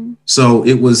 So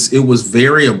it was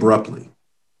very abruptly,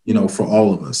 for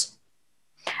all of us.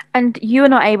 And you were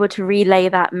not able to relay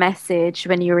that message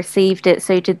when you received it.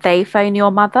 So did they phone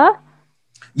your mother?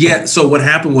 Yeah. So what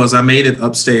happened was I made it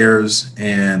upstairs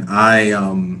and I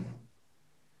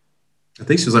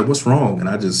think she was like, what's wrong? And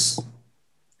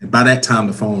by that time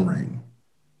the phone rang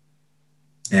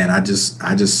and I just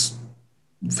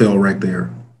fell right there.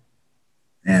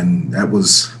 And that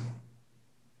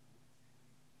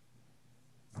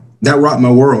rocked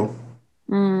my world.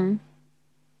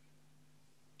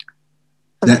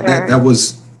 That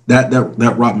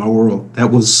rocked my world.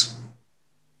 That was.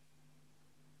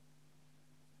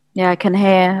 Yeah, I can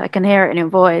hear it in your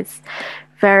voice.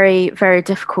 Very, very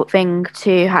difficult thing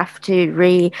to have to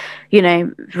relay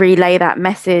that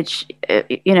message.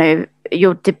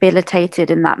 You're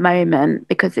debilitated in that moment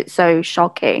because it's so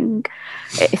shocking.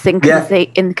 It's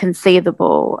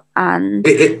inconceivable, and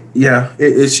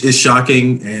it's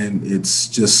shocking, and it's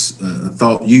just a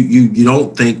thought. You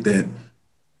don't think that.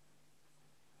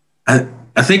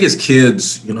 I think as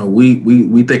kids,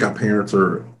 we think our parents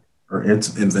are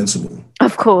invincible.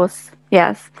 Of course,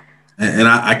 yes. And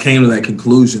I came to that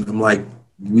conclusion. I'm like,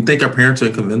 we think our parents are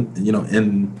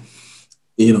and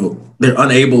they're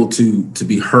unable to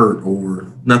be hurt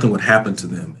or nothing would happen to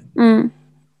them.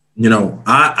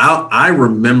 I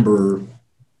remember,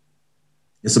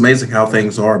 it's amazing how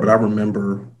things are, but I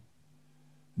remember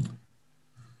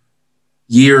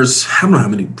years, I don't know how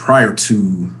many prior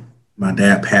to my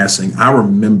dad passing, I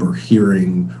remember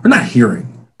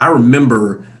I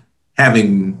remember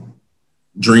having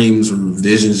dreams or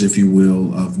visions, if you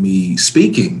will, of me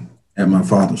speaking at my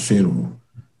father's funeral.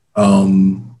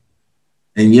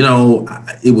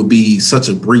 It would be such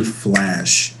a brief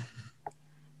flash.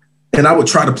 And I would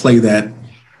try to play that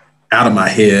out of my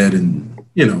head and,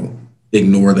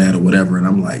 ignore that or whatever. And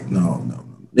I'm like, no.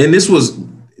 And this was,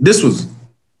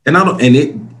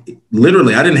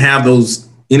 literally, I didn't have those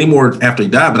anymore after he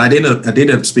died, but I did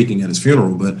end up speaking at his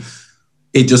funeral, but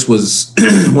it just was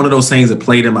one of those things that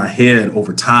played in my head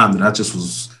over time that I just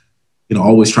was,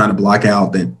 always trying to block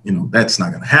out that, that's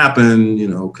not going to happen,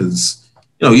 because,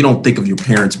 you don't think of your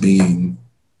parents being,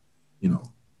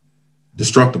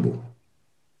 destructible.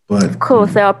 But of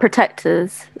course, they are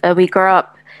protectors. We grow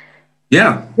up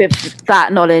with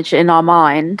that knowledge in our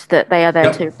mind that they are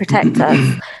there to protect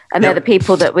us, and they're the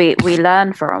people that we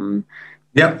learn from.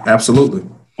 Yep, absolutely.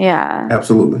 Yeah.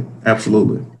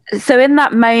 Absolutely. So in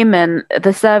that moment,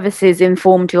 the services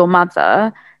informed your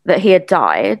mother that he had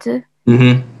died.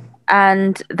 Mm-hmm.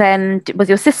 And then was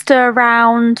your sister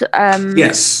around?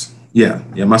 Yes. Yeah.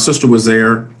 My sister was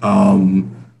there.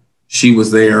 She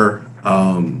was there.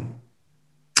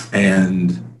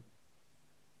 And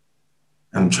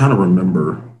I'm trying to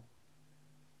remember.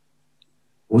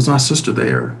 Was my sister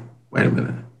there? Wait a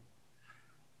minute.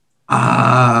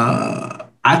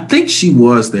 think she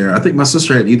was there. I think my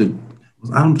sister had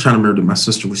I'm trying to remember, my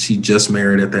sister, was she just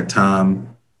married at that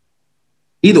time?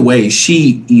 Either way, I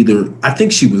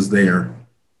think she was there.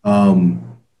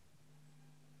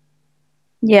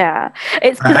 Yeah,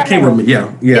 I can't remember.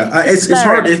 Yeah. It's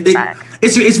hard.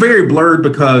 It's very blurred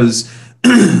because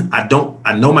I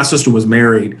know my sister was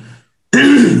married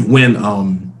when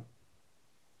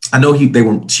I know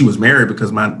she was married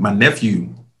because my nephew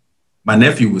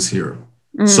was here.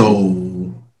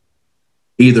 So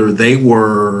either they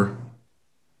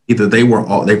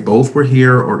both were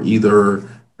here, or either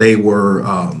they were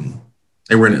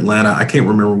in Atlanta. I can't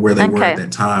remember where they were at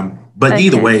that time. But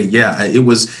either way, yeah, I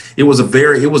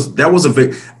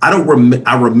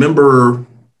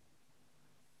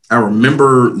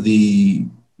remember the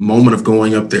moment of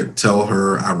going up there to tell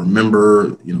her. I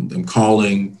remember, them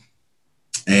calling,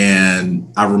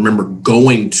 and I remember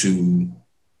going to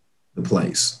the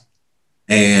place.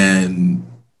 And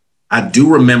I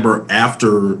do remember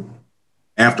after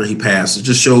he passed, it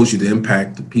just shows you the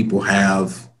impact that people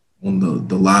have on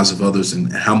the lives of others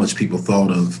and how much people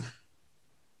thought of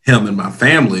him and my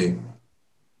family.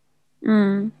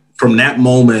 From that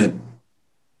moment,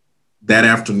 that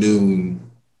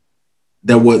afternoon,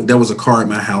 there was a car at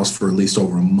my house for at least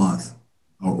over a month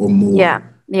or more.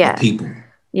 Of people.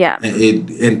 Yeah.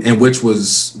 And which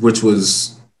was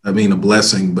a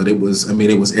blessing, but it was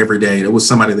every day. There was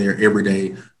somebody there every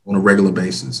day on a regular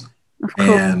basis.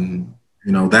 And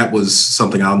that was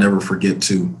something I'll never forget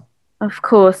too. Of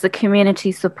course, the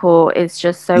community support is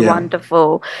just so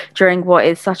wonderful during what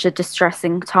is such a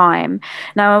distressing time.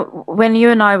 Now, when you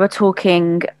and I were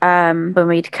talking, when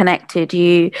we'd connected,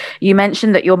 you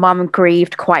mentioned that your mum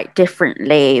grieved quite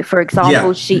differently. For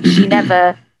example, she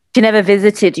never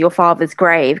visited your father's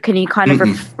grave. Can you kind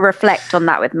of reflect on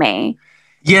that with me?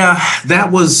 Yeah,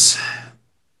 that was,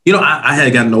 I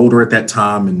had gotten older at that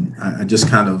time, and I just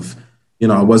kind of,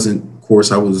 I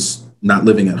was not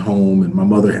living at home, and my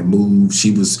mother had moved.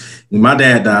 When my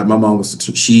dad died, my mom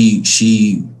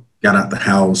she got out the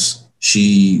house.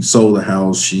 She sold the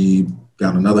house. She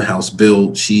got another house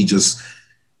built.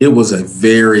 It was a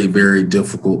very, very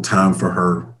difficult time for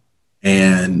her.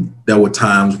 And there were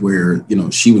times where,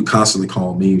 she would constantly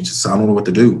call me. She said, I don't know what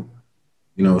to do.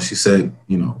 She said,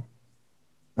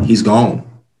 he's gone,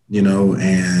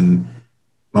 and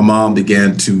my mom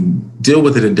began to deal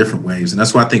with it in different ways. And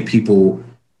that's why I think people,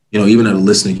 even that are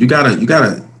listening, you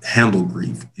gotta handle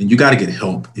grief, and you gotta get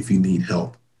help if you need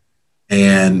help.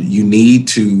 And you need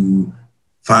to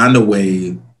find a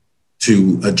way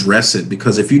to address it,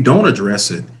 because if you don't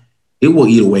address it, it will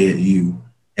eat away at you,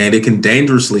 and it can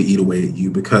dangerously eat away at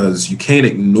you, because you can't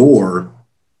ignore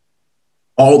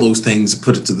all those things,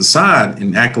 put it to the side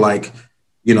and act like,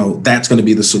 that's going to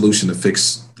be the solution to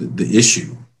fix the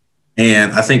issue.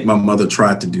 And I think my mother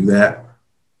tried to do that.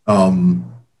 And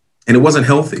it wasn't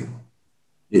healthy.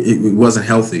 It wasn't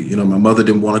healthy. My mother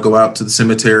didn't want to go out to the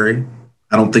cemetery.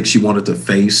 I don't think she wanted to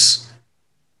face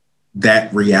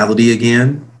that reality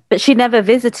again. But she never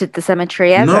visited the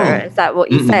cemetery ever. No. Is that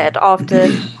what you said? After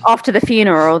the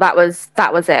funeral, that was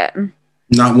it?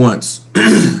 Not once.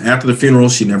 After the funeral,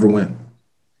 she never went.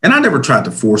 And I never tried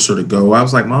to force her to go. I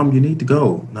was like, Mom, you need to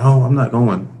go. No, I'm not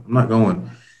going.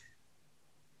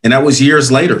 And that was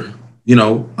years later,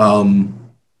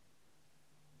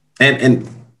 and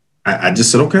I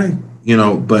just said, okay,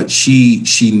 but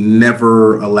she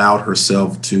never allowed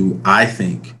herself to, I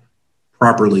think,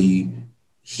 properly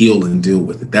heal and deal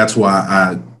with it. That's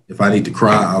why if I need to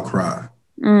cry, I'll cry.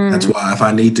 That's why if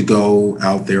I need to go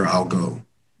out there, I'll go.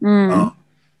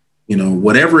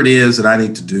 Whatever it is that I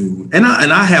need to do. And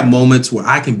I have moments where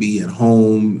I can be at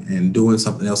home and doing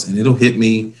something else, and it'll hit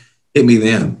me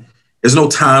then. There's no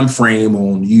time frame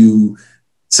on you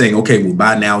saying, okay, well,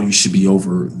 by now you should be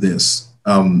over this.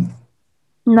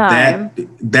 No.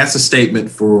 That's a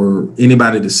statement for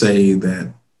anybody to say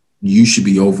that you should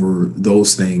be over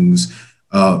those things.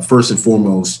 First and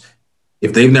foremost,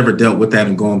 if they've never dealt with that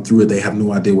and gone through it, they have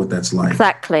no idea what that's like.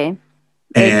 Exactly.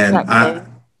 And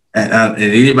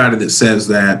anybody that says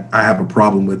that, I have a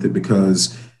problem with it,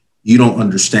 because you don't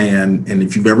understand. And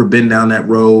if you've ever been down that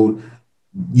road,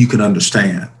 you can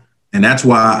understand. And that's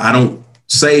why I don't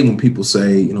say, when people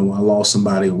say, I lost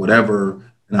somebody or whatever,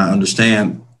 and I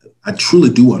understand, I truly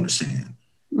do understand.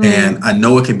 And I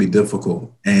know it can be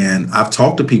difficult. And I've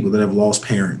talked to people that have lost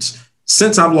parents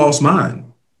since I've lost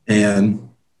mine. And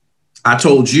I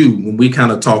told you when we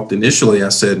kind of talked initially, I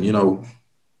said,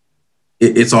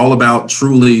 it's all about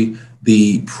truly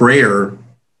the prayer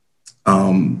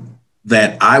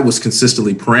that I was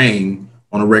consistently praying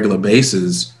on a regular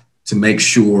basis to make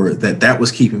sure that that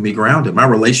was keeping me grounded. My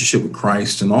relationship with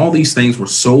Christ and all these things were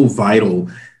so vital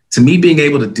to me being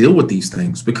able to deal with these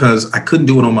things because I couldn't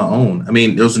do it on my own. I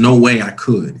mean, there's no way I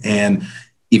could. And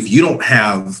if you don't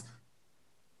have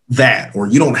that, or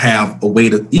you don't have a way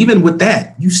to, even with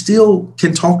that, you still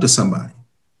can talk to somebody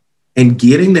and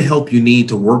getting the help you need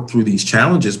to work through these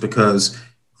challenges, because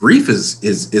grief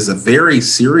is a very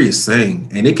serious thing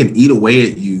and it can eat away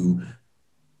at you.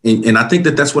 And I think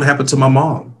that that's what happened to my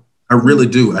mom. I really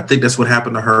do. I think that's what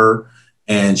happened to her.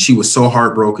 And she was so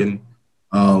heartbroken.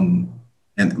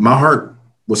 And my heart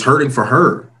was hurting for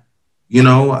her. You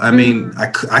know, I mean,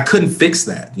 I couldn't fix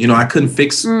that. You know, I couldn't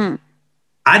fix,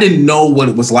 I didn't know what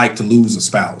it was like to lose a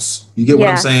spouse. You get what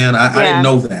I'm saying? I didn't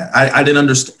know that. I didn't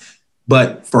understand.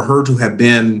 But for her to have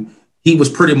been, he was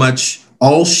pretty much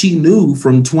all she knew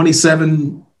from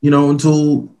 27, you know,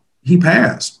 until he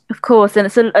passed. Of course. And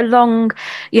it's a long,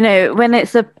 you know, when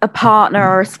it's a partner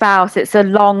or a spouse, it's a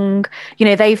long, you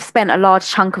know, they've spent a large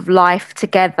chunk of life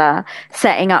together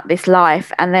setting up this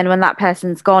life. And then when that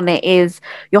person's gone, it is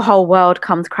your whole world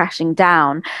comes crashing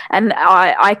down. And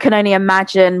I can only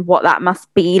imagine what that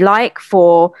must be like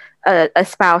for a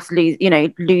spouse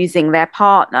losing their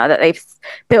partner that they've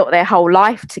built their whole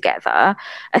life together,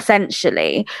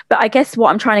 essentially. But I guess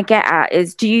what I'm trying to get at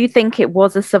is, do you think it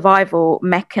was a survival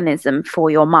mechanism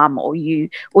for your mum, or you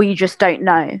just don't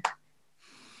know?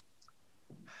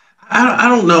 I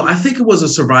don't know. I think it was a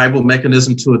survival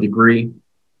mechanism to a degree.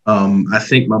 I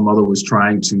think my mother was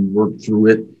trying to work through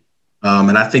it.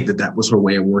 And I think that was her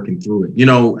way of working through it. You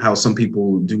know how some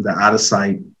people do the out of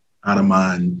sight, out of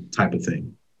mind type of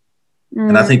thing.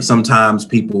 And I think sometimes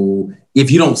people,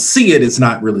 if you don't see it, it's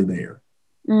not really there.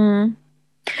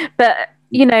 But,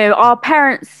 you know, our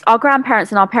grandparents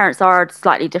and our parents are a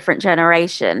slightly different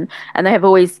generation, and they have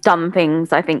always done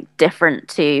things, I think, different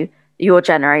to your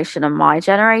generation and my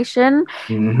generation.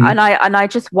 And I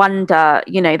just wonder,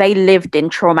 you know, they lived in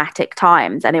traumatic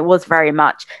times, and it was very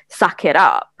much suck it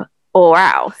up or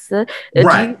else.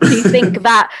 Right. Do you think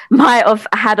that might have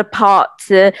had a part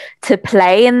to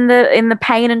play in the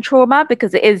pain and trauma,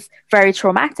 because it is very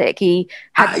traumatic? He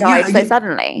had died so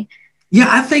suddenly. Yeah,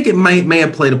 I think it may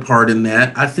have played a part in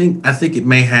that. I think it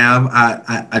may have.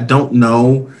 I don't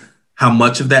know how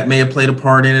much of that may have played a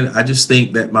part in it. I just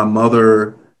think that my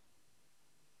mother,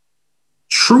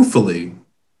 truthfully,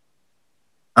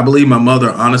 I believe my mother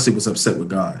honestly was upset with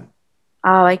God.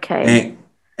 Oh, okay.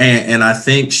 And I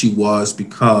think she was,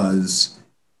 because,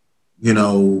 you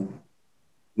know,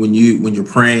 when you're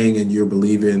praying and you're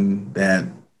believing that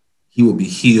he will be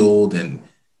healed and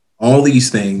all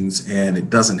these things, and it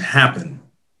doesn't happen,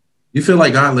 you feel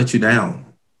like God let you down.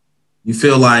 You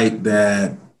feel like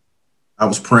that I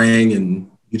was praying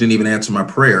and you didn't even answer my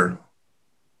prayer.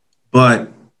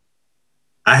 But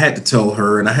I had to tell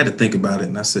her, and I had to think about it.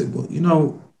 And I said, well, you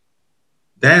know,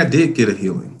 Dad did get a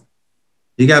healing.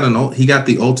 He got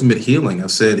the ultimate healing. I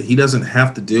said, he doesn't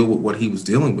have to deal with what he was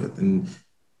dealing with. And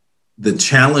the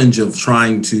challenge of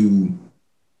trying to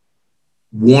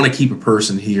want to keep a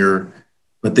person here,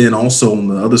 but then also on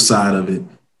the other side of it,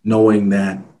 knowing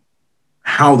that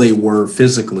how they were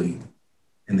physically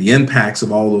and the impacts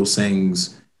of all those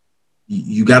things,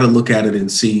 you got to look at it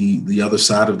and see the other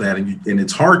side of that. And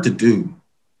it's hard to do.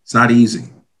 It's not easy.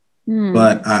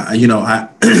 But,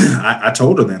 I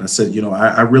told her that. I said, you know,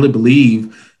 I really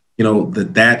believe, you know,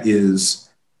 that is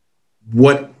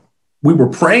what we were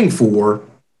praying for.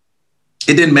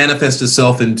 It didn't manifest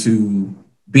itself into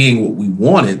being what we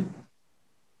wanted.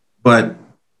 But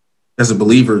as a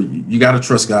believer, you got to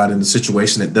trust God in a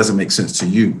situation that doesn't make sense to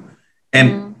you.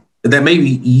 And that may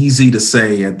be easy to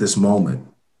say at this moment.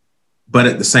 But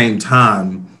at the same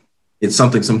time, it's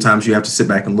something sometimes you have to sit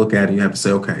back and look at, and you have to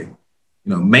say, okay, you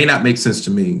know, may not make sense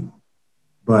to me,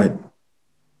 but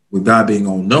with God being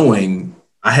all knowing,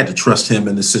 I had to trust him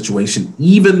in this situation,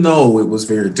 even though it was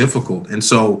very difficult. And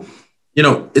so, you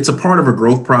know, it's a part of a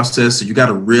growth process. So you got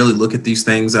to really look at these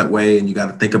things that way, and you got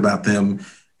to think about them.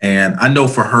 And I know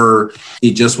for her,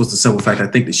 it just was the simple fact. I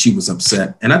think that she was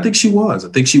upset, and I think she was. I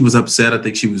think she was upset. I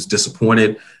think she was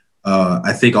disappointed.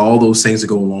 I think all those things that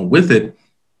go along with it,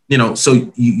 you know,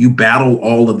 so you battle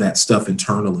all of that stuff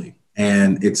internally.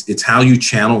 And it's how you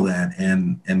channel that.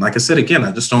 And like I said, again,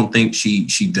 I just don't think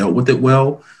she dealt with it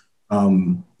well.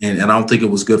 And I don't think it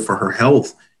was good for her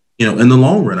health, you know, in the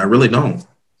long run. I really don't.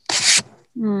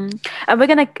 And we're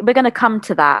gonna come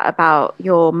to that about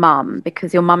your mum,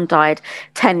 because your mum died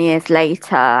 10 years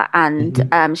later,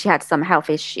 and she had some health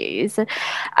issues.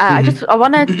 I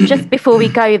want to, just before we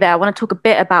go there, I want to talk a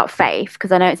bit about faith,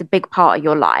 because I know it's a big part of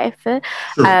your life.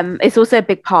 Sure. It's also a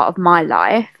big part of my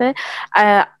life.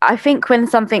 I think when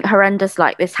something horrendous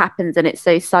like this happens and it's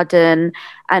so sudden,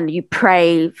 and you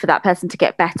pray for that person to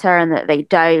get better and that they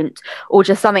don't, or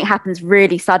just something happens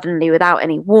really suddenly without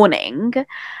any warning.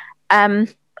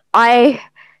 We're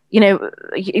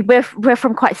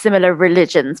from quite similar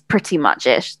religions, pretty much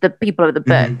ish. The people of the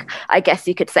book, I guess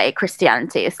you could say,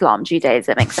 Christianity, Islam,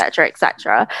 Judaism, etc.,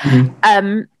 etc.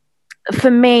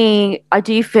 For me, I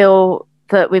do feel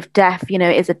that with death,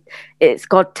 it's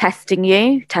God testing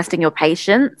your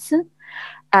patience,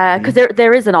 because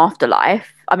there is an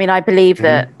afterlife. I mean, I believe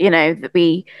that that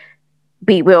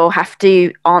we will have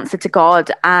to answer to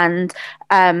God, and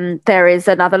there is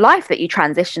another life that you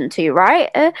transition to, right?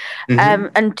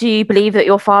 And do you believe that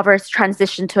your father has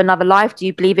transitioned to another life? Do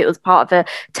you believe it was part of a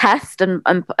test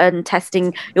and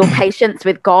testing your patience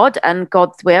with God and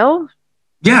God's will?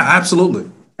 Yeah,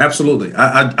 absolutely.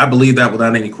 I believe that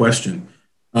without any question.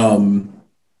 I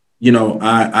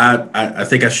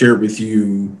think I shared with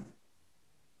you,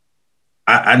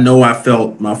 I know I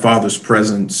felt my father's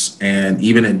presence, and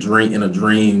even in a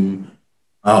dream,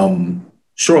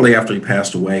 shortly after he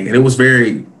passed away, and it was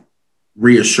very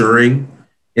reassuring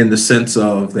in the sense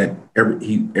of that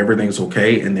everything's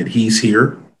okay and that he's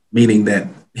here, meaning that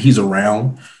he's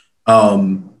around.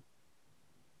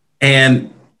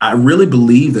 And I really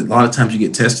believe that a lot of times you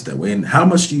get tested that way. And how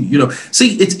much do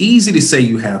see, it's easy to say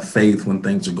you have faith when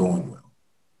things are going well.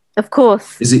 Of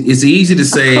course. It's easy to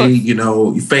say,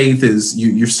 faith is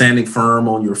you're standing firm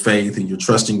on your faith and you're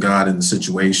trusting God in the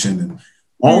situation and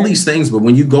all these things. But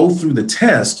when you go through the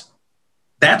test,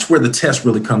 that's where the test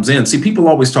really comes in. See, people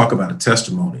always talk about a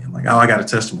testimony and like, oh, I got a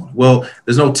testimony. Well,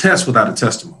 there's no test without a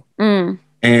testimony.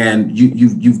 And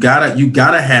you've got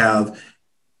to have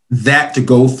that to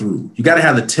go through. You got to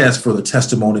have the test for the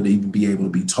testimony to even be able to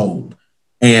be told.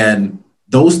 And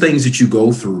those things that you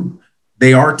go through,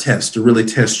 they are tests to really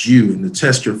test you and to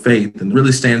test your faith and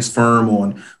really stands firm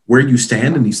on where you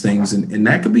stand in these things. And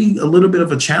that could be a little bit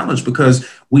of a challenge because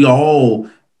we all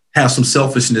have some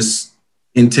selfishness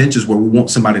intentions where we want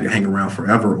somebody to hang around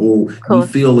forever, or we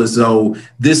feel as though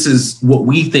this is what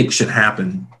we think should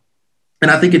happen. And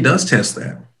I think it does test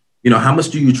that. How much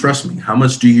do you trust me? How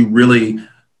much do you really,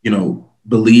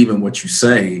 believe in what you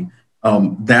say?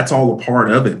 That's all a part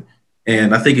of it.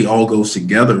 And I think it all goes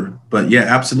together. But yeah,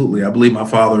 absolutely. I believe my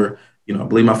father,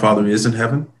 is in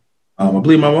heaven. I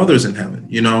believe my mother's in heaven,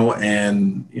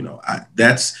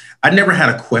 I never had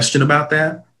a question about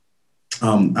that.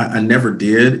 I never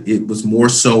did. It was more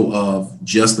so of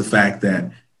just the fact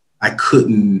that I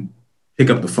couldn't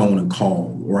pick up the phone and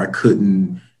call, or I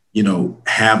couldn't,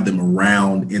 have them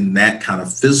around in that kind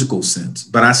of physical sense,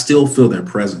 but I still feel their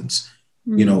presence,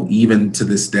 even to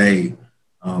this day.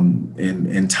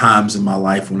 And times in my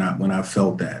life when I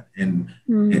felt that.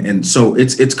 And so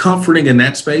it's comforting in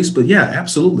that space, but yeah,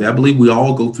 absolutely. I believe we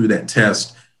all go through that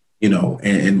test,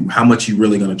 and how much you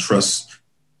really going to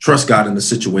trust God in the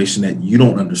situation that you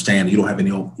don't understand, you don't have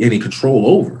any control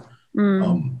over.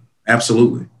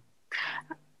 Absolutely.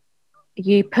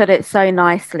 You put it so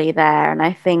nicely there. And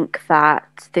I think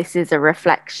that this is a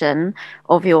reflection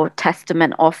of your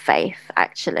testament of faith,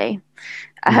 actually.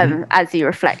 As you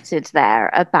reflected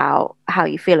there about how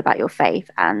you feel about your faith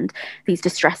and these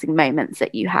distressing moments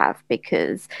that you have,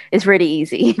 because it's really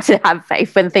easy to have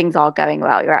faith when things are going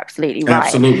well. You're absolutely right.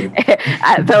 Absolutely.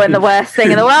 But when the worst thing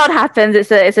in the world happens,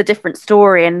 it's a different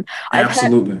story. And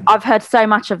I've heard so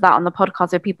much of that on the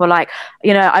podcast, where people like,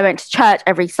 I went to church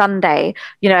every Sunday,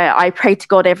 I prayed to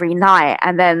God every night,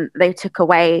 and then they took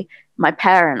away my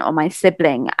parent or my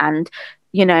sibling, and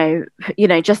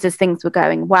just as things were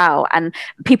going well. And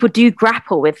people do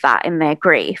grapple with that in their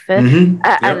grief. And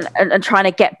trying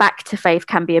to get back to faith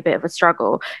can be a bit of a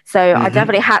struggle. So I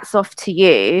definitely hats off to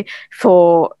you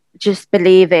for just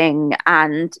believing,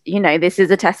 and this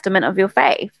is a testament of your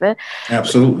faith.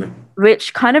 Absolutely.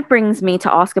 Which kind of brings me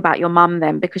to ask about your mum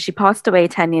then, because she passed away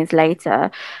 10 years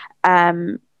later.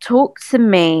 Talk to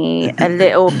me a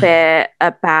little bit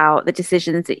about the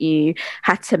decisions that you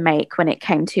had to make when it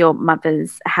came to your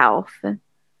mother's health.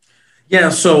 Yeah,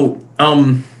 so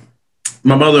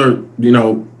my mother,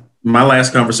 my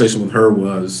last conversation with her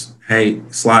was, "Hey,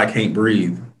 Sly, I can't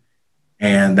breathe."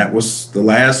 And that was the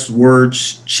last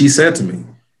words she said to me.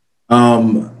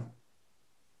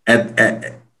 At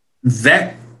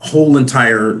that whole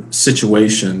entire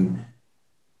situation,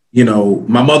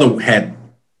 my mother had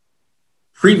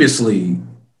previously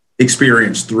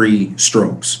experienced 3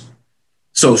 strokes.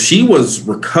 So she was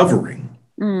recovering.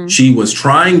 She was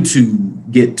trying to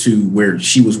get to where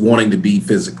she was wanting to be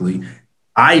physically.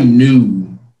 I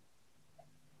knew,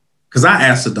 because I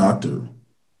asked the doctor,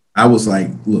 I was like,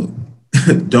 look,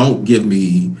 don't give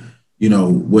me,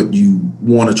 what you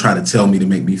want to try to tell me to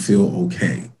make me feel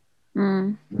okay.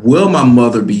 Will my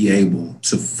mother be able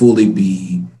to fully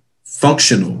be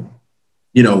functional,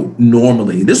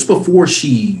 normally? This was before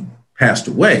she passed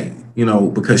away,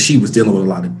 because she was dealing with a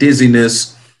lot of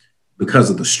dizziness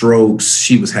because of the strokes.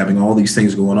 She was having all these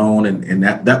things going on, and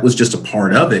that was just a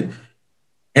part of it.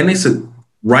 And they said,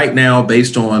 right now,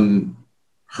 based on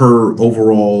her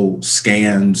overall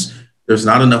scans, there's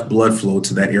not enough blood flow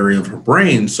to that area of her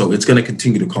brain, so it's going to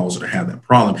continue to cause her to have that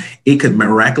problem. It could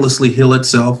miraculously heal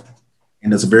itself,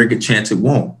 and there's a very good chance it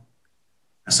won't.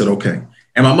 I said, okay.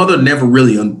 And my mother never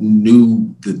really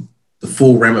knew the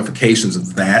full ramifications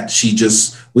of that. She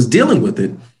just was dealing with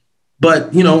it.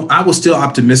 But, I was still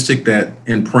optimistic that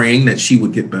and praying that she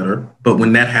would get better. But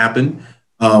when that happened,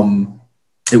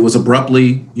 it was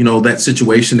abruptly, that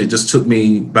situation, it just took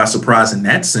me by surprise in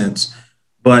that sense.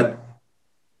 But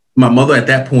my mother at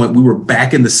that point, we were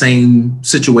back in the same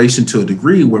situation to a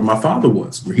degree where my father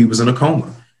was, where he was in a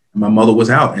coma and my mother was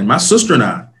out. And my sister and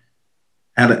I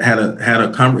had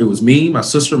a conversation. It was me, my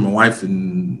sister, my wife,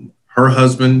 and her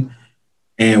husband.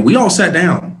 And we all sat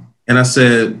down, and I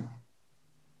said,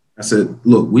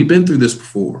 look, we've been through this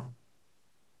before.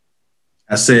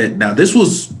 I said, now this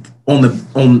was on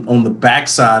the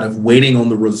backside of waiting on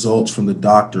the results from the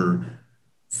doctor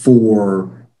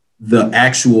for the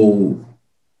actual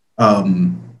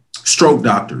stroke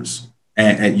doctors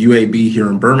at UAB here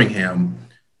in Birmingham.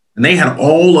 And they had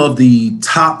all of the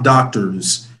top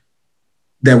doctors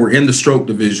that were in the stroke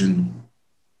division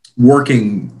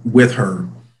working with her.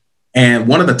 And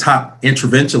one of the top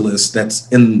interventionalists that's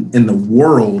in the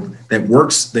world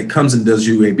that comes and does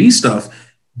UAB stuff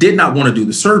did not want to do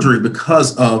the surgery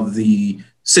because of the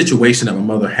situation that my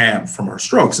mother had from her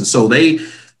strokes. And so they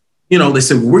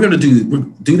said, well, we're going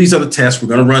to do these other tests. We're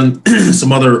going to run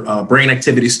some other brain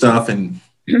activity stuff, and,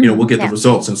 we'll get the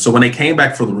results. And so when they came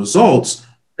back for the results,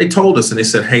 they told us, and they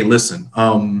said, hey, listen,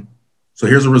 so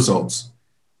here's the results.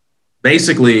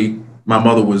 Basically, my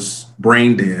mother was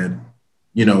brain dead,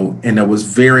 and there was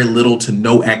very little to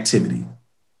no activity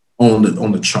on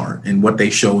the chart and what they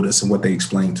showed us and what they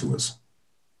explained to us.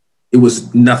 It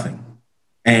was nothing.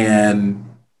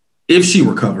 And if she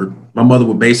recovered, my mother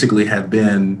would basically have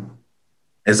been,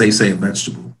 as they say, a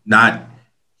vegetable, not,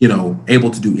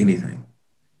 able to do anything.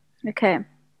 Okay.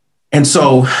 And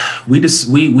so we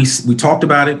talked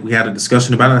about it. We had a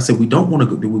discussion about it. I said, do we want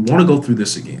to go through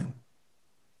this again?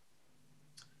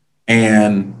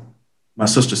 And my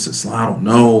sister said, I don't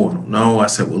know. I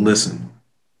said, well, listen,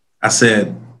 I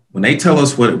said, when they tell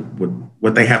us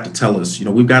what they have to tell us,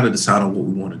 we've got to decide on what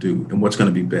we want to do and what's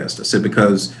going to be best. I said,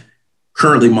 because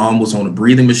currently mom was on a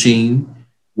breathing machine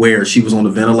where she was on a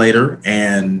ventilator,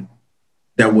 and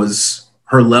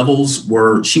her levels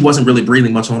she wasn't really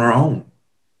breathing much on her own.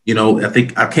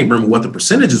 I can't remember what the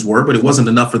percentages were, but it wasn't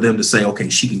enough for them to say, okay,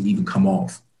 she can even come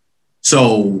off.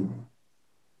 So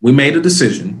we made a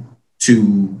decision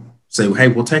to say, hey,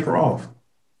 we'll take her off.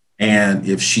 And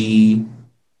if she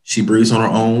breathes on her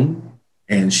own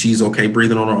and she's okay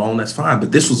breathing on her own, that's fine.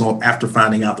 But this was all after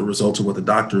finding out the results of what the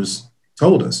doctors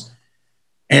told us.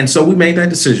 And so we made that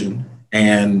decision,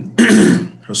 and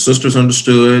her sisters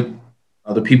understood,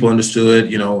 other people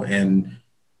understood, and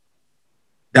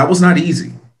that was not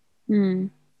easy.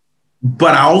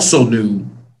 But I also knew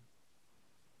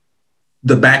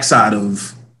the backside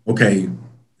of, okay,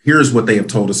 here's what they have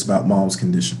told us about mom's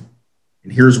condition.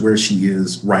 And here's where she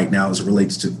is right now as it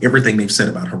relates to everything they've said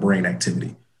about her brain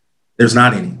activity. There's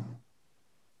not any.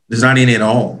 There's not any at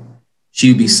all. She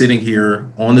would be sitting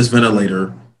here on this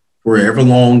ventilator for however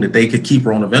long that they could keep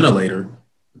her on a ventilator.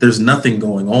 There's nothing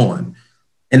going on.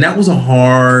 And that was a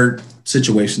hard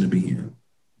situation to be in.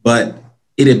 But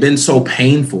it had been so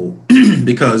painful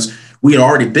because we had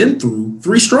already been through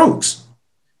 3 strokes.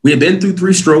 We had been through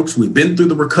 3 strokes. We'd been through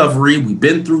the recovery. We'd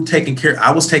been through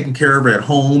I was taking care of her at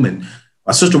home, and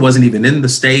my sister wasn't even in the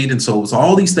state. And so it was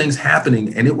all these things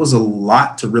happening, and it was a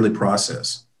lot to really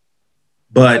process.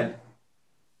 But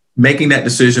making that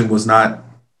decision was not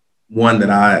one that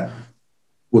I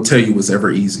will tell you was ever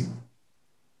easy.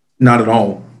 Not at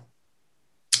all.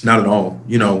 Not at all,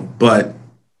 but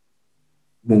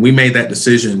when we made that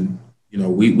decision,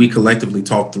 we collectively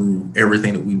talked through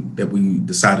everything that we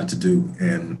decided to do.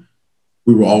 And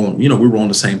we were all, we were on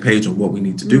the same page on what we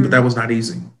need to do, but that was not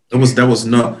easy. That was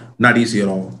not easy at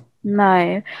all.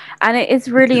 No. And it is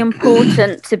really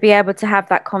important to be able to have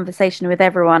that conversation with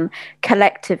everyone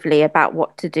collectively about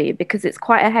what to do, because it's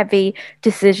quite a heavy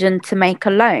decision to make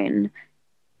alone.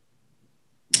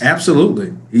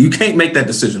 Absolutely. You can't make that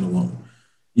decision alone.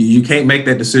 You can't make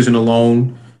that decision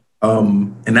alone.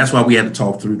 And that's why we had to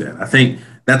talk through that. I think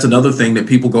that's another thing that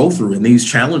people go through in these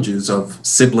challenges of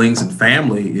siblings and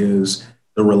family is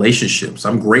the relationships.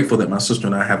 I'm grateful that my sister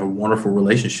and I have a wonderful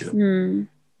relationship.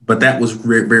 But that was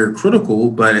very, very critical.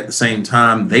 But at the same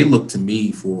time, they looked to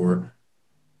me for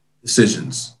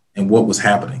decisions and what was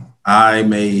happening. I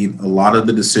made a lot of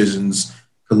the decisions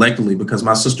collectively because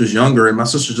my sister's younger, and my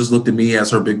sister just looked at me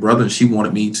as her big brother, and she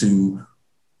wanted me to,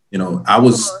 I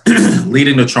was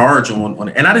leading the charge on,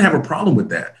 and I didn't have a problem with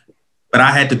that. But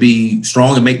I had to be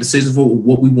strong and make decisions for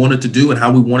what we wanted to do and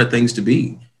how we wanted things to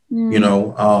be,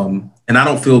 and I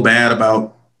don't feel bad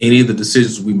about any of the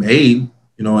decisions we made,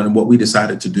 and what we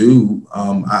decided to do.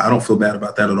 I don't feel bad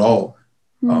about that at all.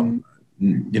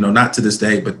 Not to this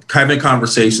day, but having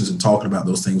conversations and talking about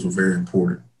those things were very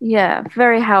important. Yeah,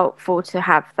 very helpful to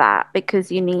have that,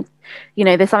 because you need,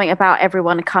 there's something about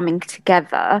everyone coming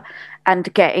together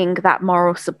and getting that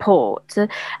moral support.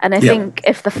 And I think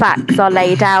if the facts are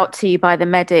laid out to you by the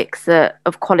medics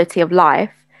of quality of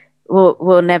life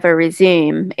will never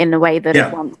resume in the way that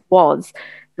it once was,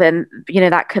 then,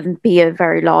 that can be a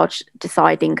very large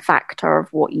deciding factor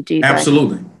of what you do.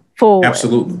 Absolutely. Forward.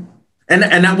 Absolutely. And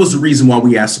that was the reason why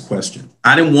we asked the question.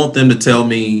 I didn't want them to tell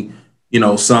me,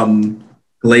 some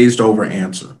glazed over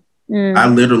answer. I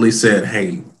literally said,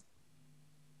 hey,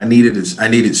 I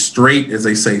needed straight, as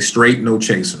they say, straight, no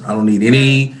chaser. I don't need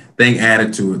anything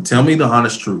added to it. Tell me the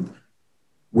honest truth.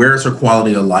 Where's her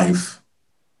quality of life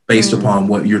based upon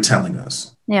what you're telling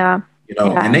us? Yeah.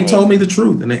 And they told me the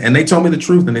truth. And they told me the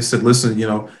truth. And they said, listen,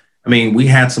 we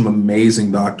had some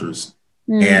amazing doctors.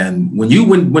 And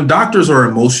when doctors are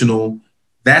emotional,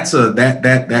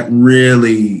 that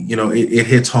really, it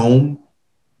hits home.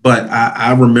 But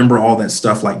I remember all that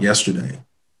stuff like yesterday,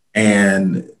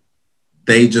 and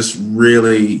they just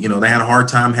really, they had a hard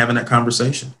time having that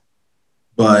conversation.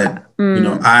 But,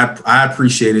 I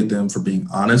appreciated them for being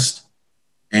honest,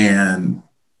 and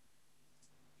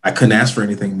I couldn't ask for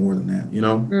anything more than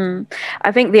that,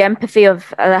 I think the empathy of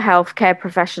the healthcare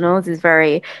professionals is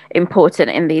very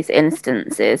important in these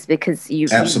instances, because you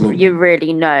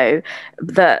really know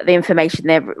that the information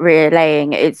they're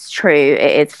relaying is true,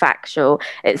 it is factual,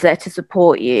 it's there to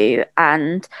support you.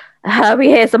 And we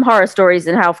hear some horror stories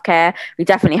in healthcare. We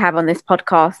definitely have on this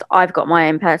podcast. I've got my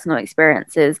own personal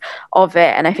experiences of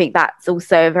it. And I think that's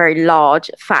also a very large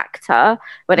factor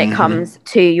when it comes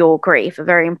to your grief, a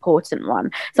very important one.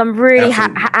 So I'm really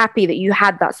happy that you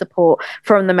had that support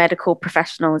from the medical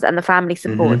professionals and the family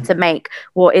support to make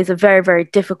what is a very, very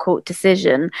difficult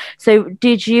decision. So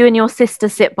did you and your sister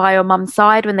sit by your mum's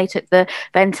side when they took the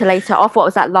ventilator off? What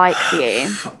was that like for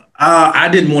you? I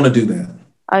didn't want to do that.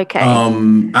 Okay.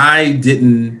 I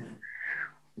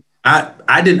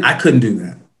couldn't do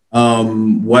that.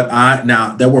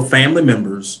 Now there were family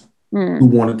members who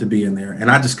wanted to be in there, and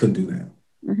I just couldn't do that.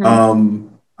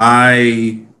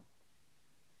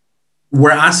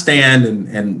 Where I stand,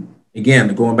 and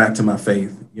again, going back to my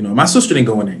faith, my sister didn't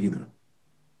go in there either.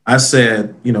 I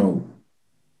said, I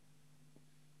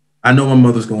know my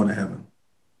mother's going to heaven,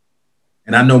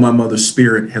 and I know my mother's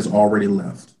spirit has already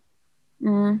left.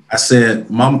 I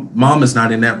said, mom is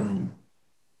not in that room.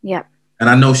 Yeah. And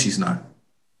I know she's not.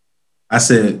 I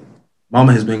said,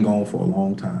 mama has been gone for a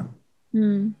long time.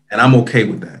 And I'm okay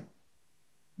with that.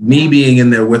 Me being in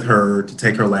there with her to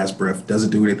take her last breath doesn't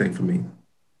do anything for me.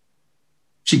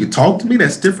 She could talk to me,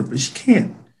 that's different, but she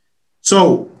can't.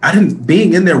 So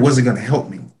being in there wasn't going to help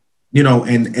me,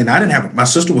 and I didn't have, my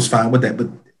sister was fine with that, but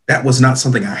that was not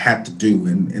something I had to do.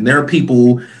 And there are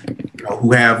people,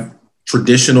 who have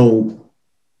traditional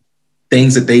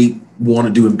things that they want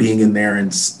to do in being in there.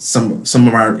 And some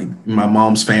of my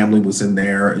mom's family was in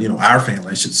there, our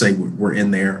family, I should say, were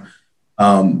in there.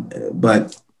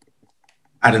 But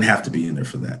I didn't have to be in there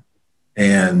for that.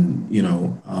 And,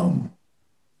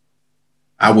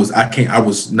 I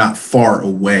was not far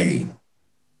away,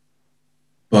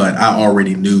 but I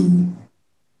already knew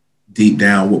deep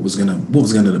down what was gonna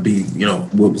be,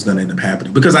 what was gonna end up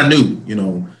happening, because I knew,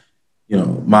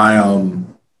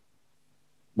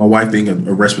 my wife being a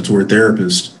respiratory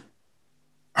therapist,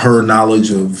 her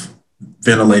knowledge of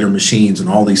ventilator machines and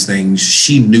all these things,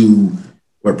 she knew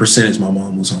what percentage my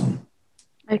mom was on.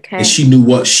 Okay. And she knew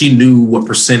what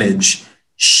percentage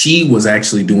she was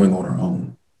actually doing on her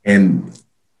own. And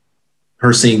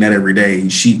her seeing that every day,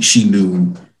 she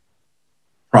knew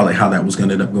probably how that was going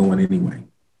to end up going anyway.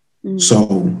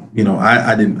 So,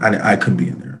 I couldn't be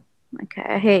in there. Okay,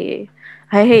 I hear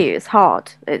you. It's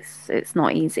hard. It's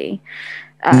not easy.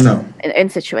 No. In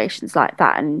situations like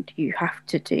that, and you have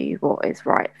to do what is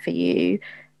right for you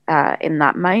in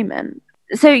that moment.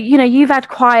 So, you've had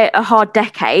quite a hard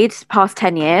decade, past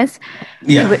 10 years,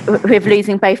 with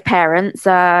losing both parents.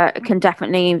 Can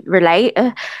definitely relate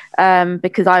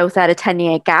because I also had a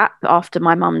 10-year gap after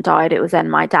my mum died. It was then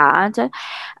my dad.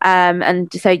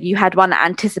 And so you had one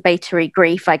anticipatory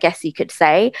grief, I guess you could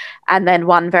say, and then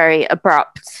one very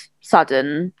abrupt,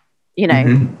 sudden,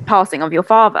 passing of your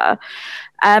father.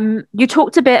 You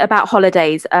talked a bit about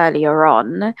holidays earlier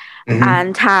on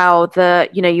and how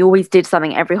you always did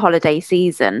something every holiday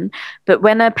season. But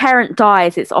when a parent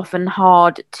dies, it's often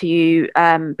hard to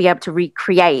be able to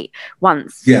recreate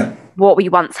what we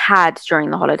once had during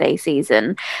the holiday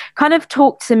season. Kind of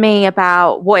talk to me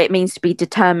about what it means to be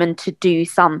determined to do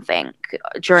something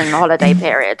during the holiday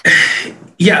period.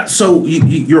 Yeah. So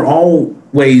you're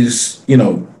always,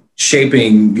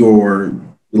 shaping your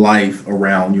life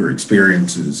around your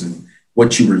experiences and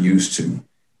what you were used to.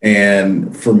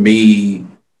 And for me,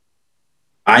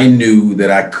 I knew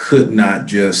that I could not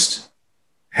just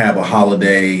have a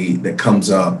holiday that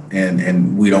comes up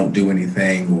and we don't do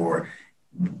anything, or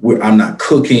I'm not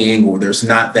cooking, or there's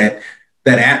not that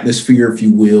atmosphere, if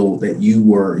you will, that you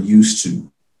were used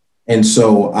to. And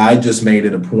so I just made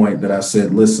it a point that I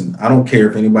said, listen, I don't care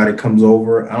if anybody comes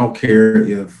over. I don't care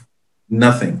if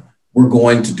nothing. We're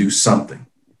going to do something.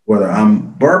 Whether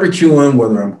I'm barbecuing,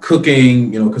 whether I'm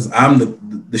cooking, because I'm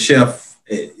the chef,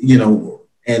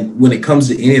 and when it comes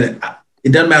to any of that,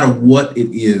 it doesn't matter what it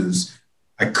is.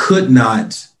 I could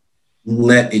not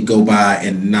let it go by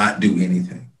and not do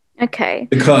anything. Okay.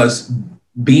 Because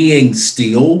being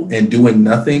still and doing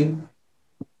nothing,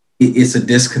 it's a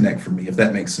disconnect for me, if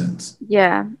that makes sense.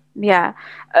 Yeah.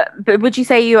 But would you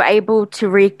say you were able to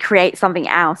recreate something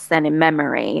else then in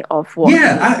memory of what?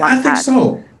 Yeah, I think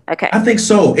so. Okay. I think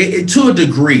so, to a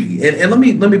degree. And let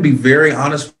me be very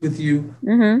honest with you.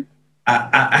 Mm-hmm.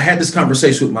 I had this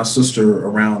conversation with my sister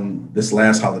around this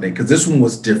last holiday, because this one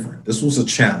was different. This was a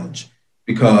challenge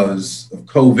because of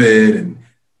COVID.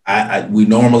 And we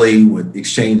normally would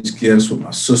exchange gifts with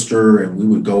my sister, and we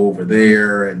would go over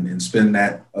there and spend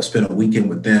a weekend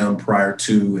with them prior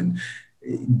to, and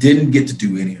didn't get to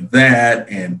do any of that.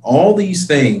 And all these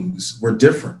things were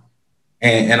different.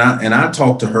 And I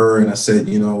talked to her and I said,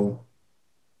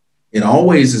 it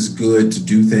always is good to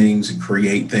do things and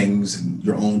create things and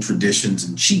your own traditions.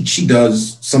 And she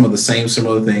does some of the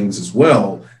similar things as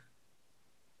well.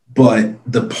 But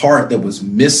the part that was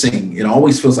missing, it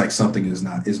always feels like something is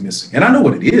missing. And I know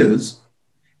what it is,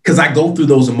 because I go through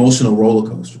those emotional roller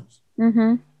coasters.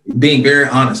 Mm-hmm. Being very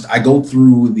honest, I go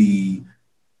through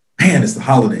it's the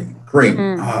holiday. Great.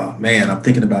 Oh man, I'm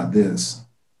thinking about this.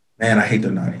 Man, I hate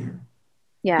they're not here.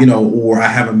 Yeah. Or I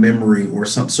have a memory or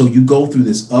something. So you go through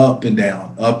this up and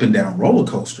down roller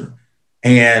coaster.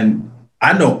 And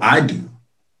I know I do.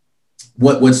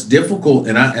 What's difficult,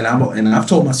 and I've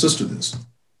told my sister this.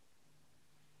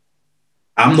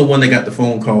 I'm the one that got the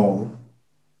phone call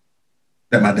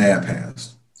that my dad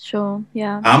passed. Sure.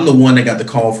 Yeah. I'm the one that got the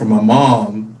call from my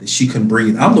mom that she couldn't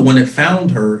breathe. I'm the one that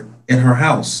found her in her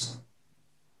house,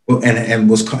 and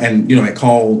had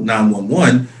called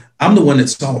 911. I'm the one that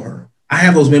saw her. I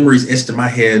have those memories etched in my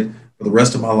head for the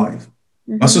rest of my life.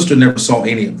 Mm-hmm. My sister never saw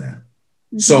any of that.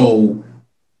 Mm-hmm. So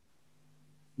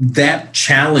that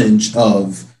challenge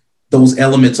of those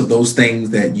elements of those things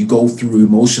that you go through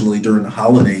emotionally during the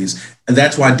holidays, and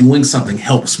that's why doing something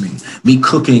helps me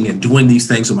cooking and doing these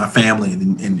things with my family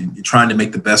and trying to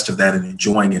make the best of that and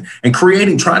enjoying it and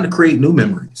trying to create new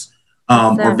memories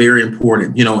are very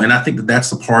important, and I think that's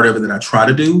the part of it that I try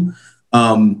to do.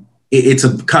 It's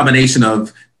a combination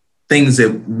of things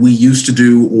that we used to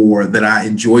do or that I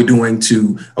enjoy doing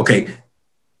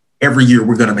every year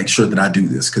we're going to make sure that I do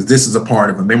this because this is a part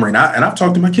of a memory. And I've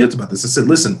talked to my kids about this. I said,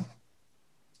 listen,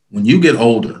 when you get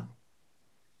older,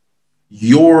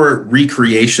 your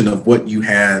recreation of what you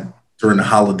had during the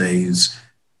holidays,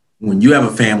 when you have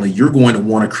a family, you're going to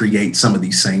want to create some of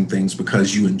these same things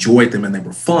because you enjoyed them and they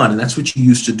were fun. And that's what you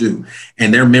used to do.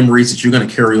 And they're memories that you're going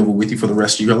to carry over with you for the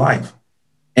rest of your life.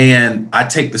 And I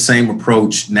take the same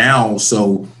approach now.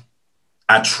 So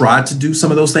I try to do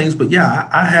some of those things, but yeah,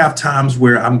 I have times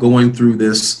where I'm going through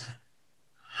this,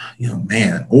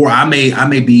 or I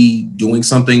may be doing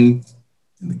something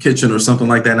in the kitchen or something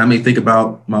like that. And I may think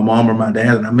about my mom or my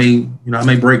dad and I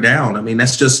may break down. I mean,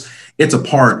 it's a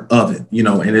part of it,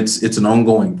 and it's an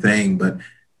ongoing thing, but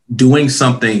doing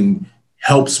something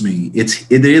helps me.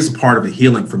 It is a part of a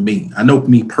healing for me. I know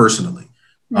me personally.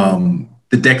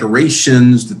 the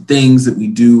decorations, the things that we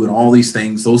do, and all these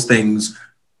things, those things,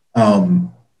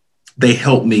 they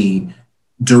help me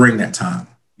during that time,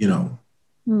 you know.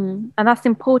 And that's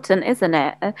important, isn't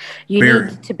it? You Very.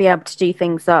 need to be able to do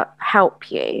things that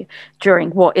help you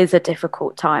during what is a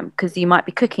difficult time, because you might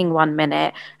be cooking 1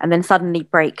 minute and then suddenly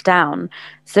break down.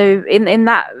 So in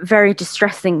that very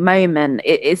distressing moment,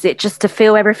 is it just to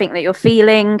feel everything that you're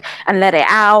feeling and let it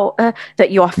out,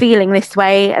 that you are feeling this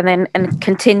way, and then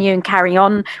continue and carry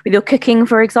on with your cooking,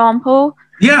 for example?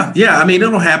 Yeah. I mean,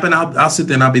 it'll happen. I'll sit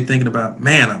there and I'll be thinking about,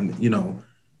 man,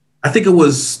 I think it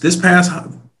was this past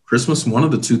Christmas, one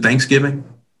of the two, Thanksgiving.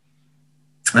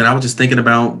 And I was just thinking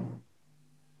about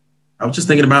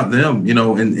them,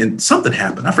 and something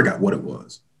happened. I forgot what it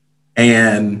was.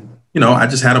 And, I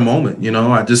just had a moment,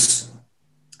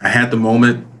 I had the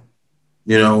moment,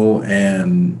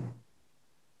 and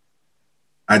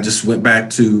I just went back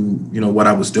to, what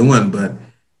I was doing, but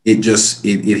it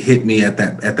hit me at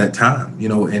that time,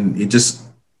 and it just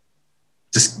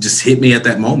hit me at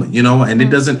that moment, and it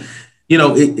doesn't,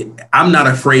 I'm not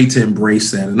afraid to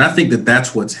embrace that. And I think that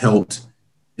that's what's helped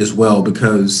as well,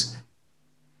 because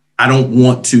I don't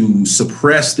want to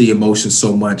suppress the emotions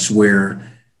so much where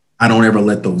I don't ever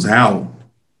let those out.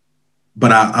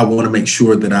 But I want to make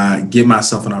sure that I give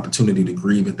myself an opportunity to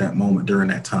grieve at that moment during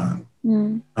that time.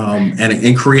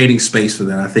 And creating space for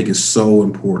that, I think, is so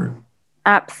important.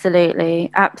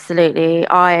 Absolutely.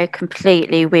 I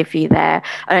completely with you there.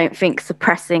 I don't think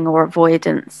suppressing or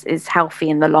avoidance is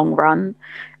healthy in the long run.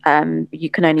 You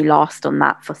can only last on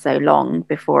that for so long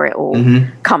before it all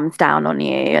comes down on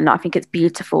you. And I think it's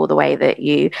beautiful the way that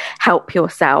you help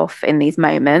yourself in these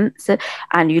moments,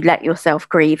 and you let yourself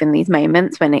grieve in these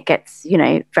moments when it gets,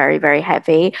 very, very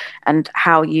heavy, and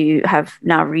how you have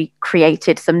now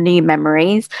recreated some new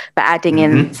memories, but adding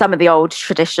in some of the old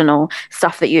traditional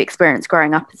stuff that you experienced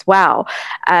growing up as well.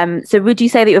 So would you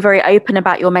say that you're very open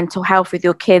about your mental health with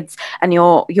your kids and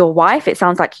your wife? It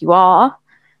sounds like you are.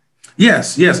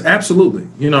 Yes, absolutely.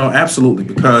 Absolutely.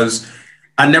 Because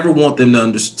I never want them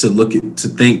to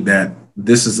think that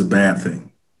this is a bad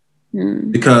thing.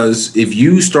 Because if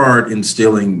you start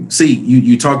instilling,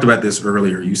 you talked about this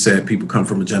earlier. You said people come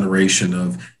from a generation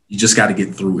of, you just got to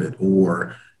get through it,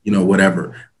 or,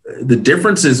 whatever. The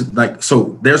difference is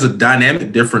so there's a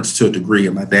dynamic difference to a degree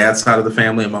in my dad's side of the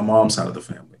family and my mom's side of the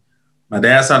family. My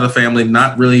dad's side of the family,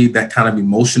 not really that kind of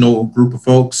emotional group of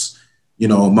folks.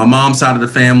 My mom's side of the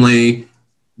family,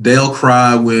 they'll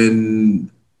cry when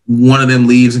one of them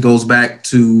leaves and goes back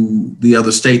to the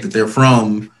other state that they're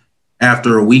from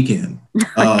after a weekend.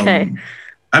 Okay.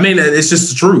 I mean, it's just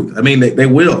the truth. I mean, they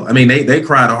will. I mean, they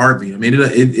cry at a heartbeat. I mean,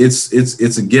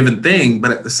 it's a given thing,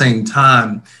 but at the same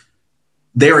time,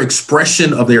 their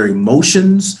expression of their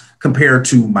emotions compared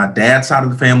to my dad's side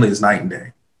of the family is night and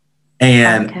day.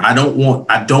 And okay. I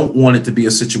don't want it to be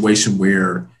a situation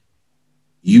where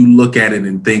you look at it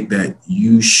and think that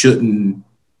you shouldn't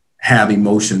have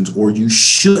emotions, or you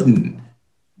shouldn't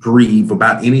grieve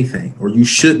about anything, or you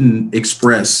shouldn't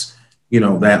express,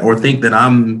 that, or think that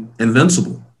I'm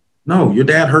invincible. No, your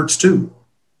dad hurts too,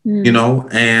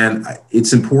 and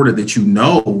it's important that you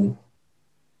know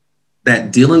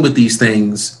that dealing with these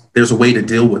things, there's a way to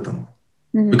deal with them.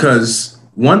 Because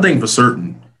one thing for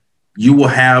certain, you will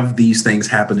have these things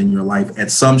happen in your life at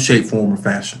some shape, form, or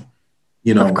fashion.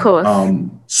 Of course.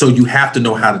 So you have to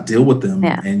know how to deal with them,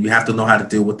 and you have to know how to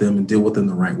deal with them and deal with them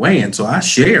the right way. And so I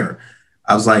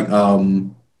was like,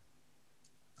 I'm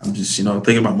just,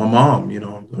 thinking about my mom,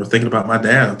 or thinking about my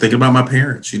dad, or thinking about my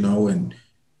parents, and,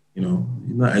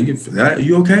 are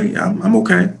you okay? I'm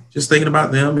okay. Just thinking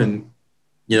about them, and,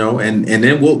 and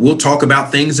then we'll talk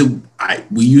about things that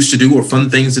we used to do, or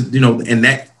fun things that, and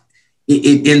that,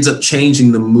 it ends up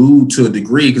changing the mood to a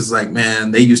degree, because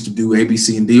man, they used to do A, B,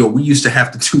 C, and D, or we used to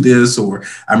have to do this, or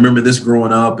I remember this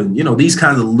growing up, and these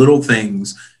kinds of little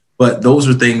things. But those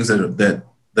are things that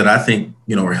I think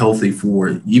are healthy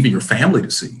for even your family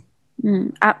to see.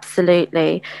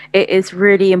 Absolutely. It is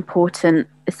really important,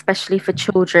 especially for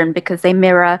children, because they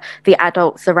mirror the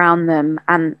adults around them,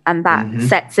 and that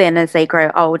sets in as they grow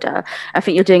older. I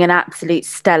think you're doing an absolute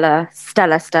stellar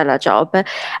job.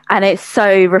 And it's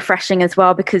so refreshing as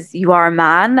well, because you are a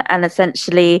man, and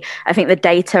essentially I think the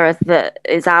data that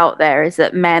is out there is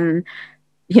that men,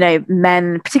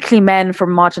 particularly men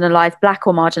from marginalized, Black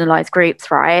or marginalized groups,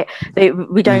 right?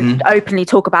 We don't openly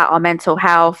talk about our mental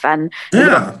health and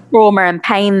trauma and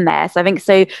pain there. So I think it's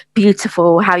so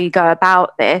beautiful how you go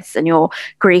about this and your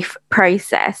grief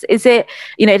process. Is it,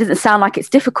 it doesn't sound like it's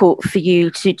difficult for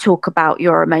you to talk about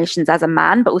your emotions as a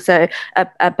man, but also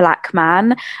a Black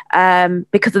man,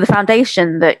 because of the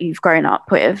foundation that you've grown up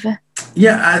with?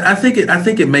 Yeah, I think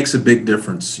it makes a big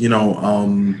difference.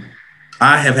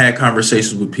 I have had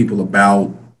conversations with people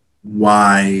about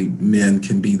why men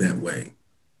can be that way.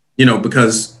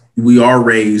 Because we are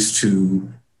raised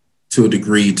to a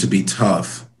degree to be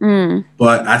tough.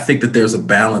 But I think that there's a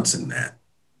balance in that.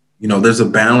 There's a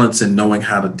balance in knowing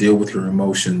how to deal with your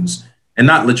emotions and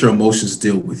not let your emotions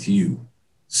deal with you.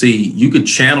 See, you could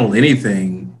channel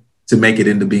anything to make it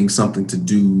into being something to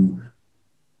do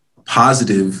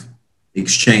positive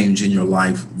exchange in your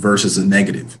life versus a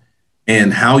negative.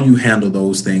 And how you handle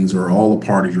those things are all a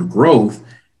part of your growth.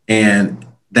 And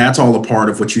that's all a part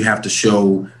of what you have to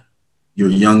show your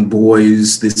young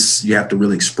boys. You have to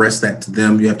really express that to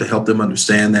them. You have to help them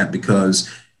understand that, because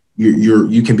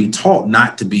you can be taught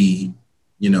not to be,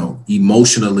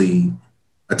 emotionally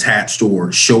attached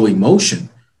or show emotion.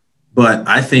 But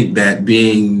I think that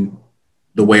being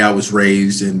the way I was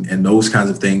raised and those kinds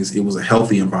of things, it was a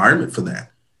healthy environment for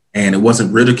that. And it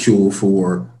wasn't ridicule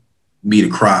for me to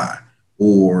cry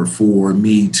or for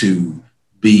me to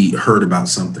be hurt about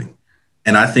something.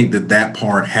 And I think that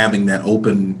part, having that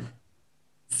open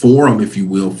forum, if you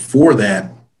will, for that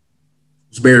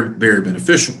was very, very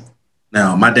beneficial.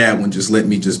 Now, my dad wouldn't just let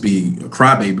me just be a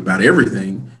crybaby about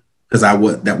everything, because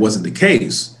that wasn't the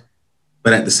case.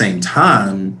 But at the same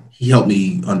time, he helped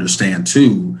me understand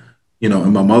too,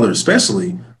 and my mother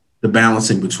especially, the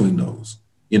balancing between those,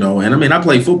 and I mean, I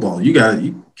play football. You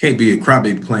can't be a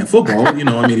crybaby playing football,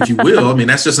 if you will,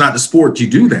 that's just not the sport you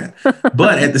do that.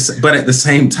 But at the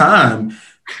same time,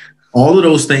 all of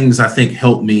those things, I think,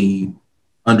 help me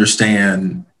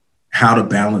understand how to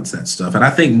balance that stuff. And I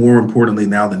think more importantly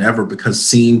now than ever, because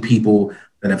seeing people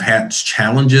that have had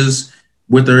challenges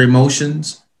with their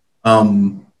emotions,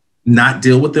 not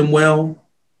deal with them well,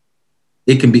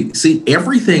 it can be,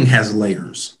 everything has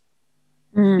layers.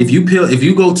 If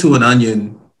you go to an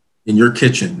onion in your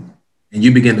kitchen and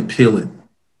you begin to peel it,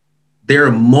 there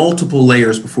are multiple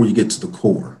layers before you get to the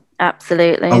core.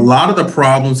 Absolutely. A lot of the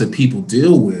problems that people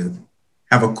deal with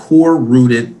have a core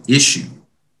rooted issue.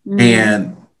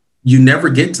 And you never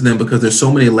get to them because there's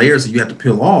so many layers that you have to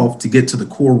peel off to get to the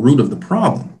core root of the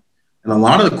problem. And a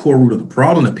lot of the core root of the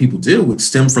problem that people deal with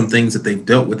stem from things that they've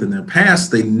dealt with in their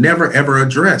past they never, ever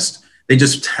addressed. They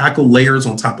just tackle layers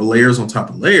on top of layers on top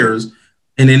of layers,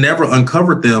 and they never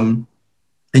uncovered them.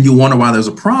 And you wonder why there's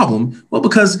a problem. Well,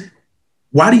 because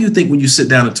why do you think when you sit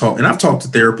down and talk, and I've talked to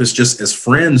therapists just as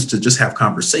friends to just have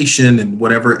conversation and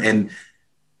whatever, and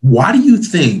why do you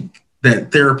think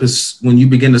that therapists, when you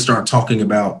begin to start talking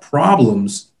about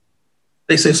problems,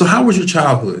 they say, so how was your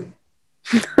childhood?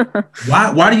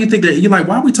 Why do you think that? You're like,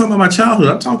 why are we talking about my childhood?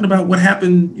 I'm talking about what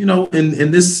happened,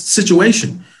 in this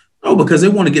situation. No, because they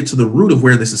want to get to the root of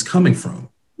where this is coming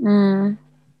from.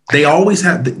 They always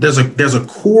have, there's a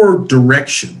core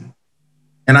direction.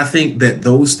 And I think that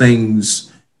those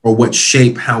things are what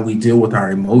shape how we deal with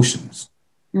our emotions.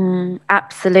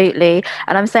 Absolutely.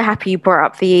 And I'm so happy you brought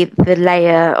up the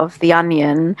layer of the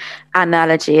onion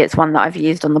analogy. It's one that I've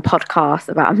used on the podcast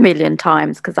about 1 million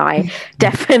times, because I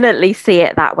definitely see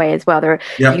it that way as well.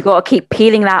 You got to keep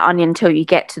peeling that onion until you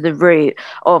get to the root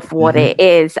of what it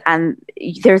is. And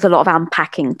there's a lot of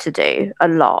unpacking to do, a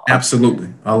lot.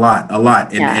 Absolutely. A lot.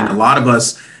 And a lot of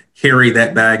us carry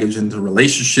that baggage into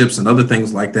relationships and other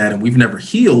things like that. And we've never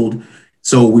healed.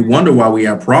 So we wonder why we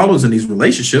have problems in these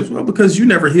relationships. Well, because you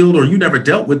never healed or you never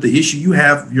dealt with the issue you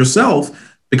have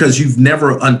yourself, because you've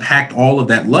never unpacked all of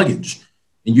that luggage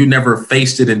and you never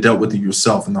faced it and dealt with it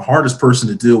yourself. And the hardest person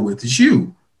to deal with is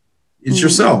you. It's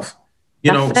yourself.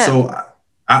 So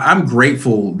I'm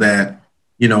grateful that,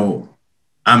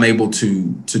 I'm able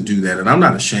to do that. And I'm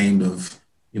not ashamed of,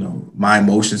 my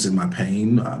emotions and my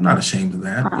pain. I'm not ashamed of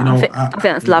that. I think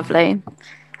that's lovely.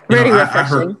 Really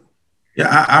refreshing.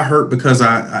 I hurt because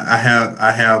I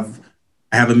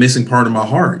have a missing part of my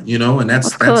heart, and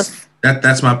that's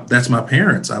my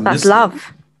parents. That's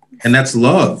love. And that's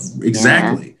love.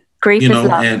 Exactly. Yeah. Grief is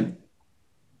love. And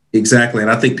exactly. And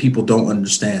I think people don't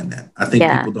understand that. I think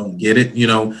people don't get it.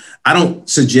 I don't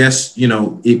suggest,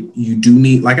 if you do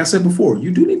need, like I said before,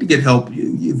 you do need to get help.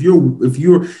 If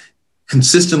you're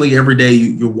consistently every day,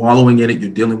 you're wallowing in it,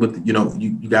 you're dealing with,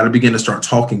 you got to begin to start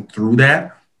talking through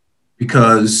that,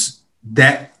 because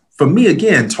that, for me,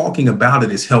 again, talking about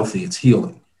it is healthy. It's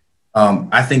healing.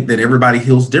 I think that everybody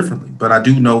heals differently, but I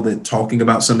do know that talking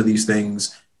about some of these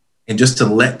things and just to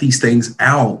let these things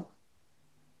out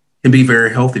can be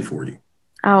very healthy for you.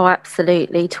 Oh,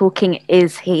 absolutely. Talking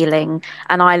is healing.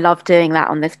 And I love doing that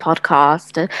on this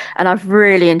podcast. And I've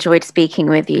really enjoyed speaking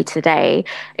with you today.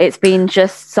 It's been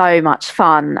just so much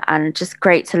fun and just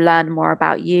great to learn more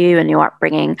about you and your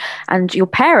upbringing and your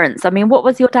parents. I mean, what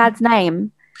was your dad's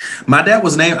name? My dad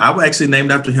was named, I was actually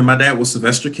named after him. My dad was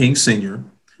Sylvester King Sr.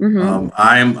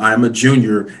 I'm a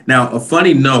junior. Now, a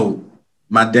funny note,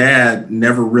 my dad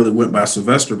never really went by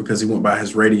Sylvester because he went by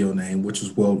his radio name, which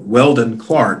was Weldon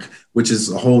Clark, which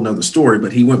is a whole nother story,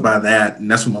 but he went by that.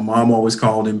 And that's what my mom always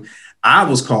called him. I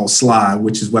was called Sly,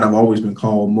 which is what I've always been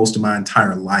called most of my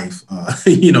entire life.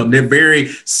 They're very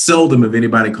seldom if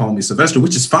anybody called me Sylvester,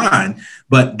 which is fine,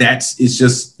 but that's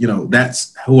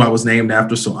who I was named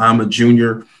after. So I'm a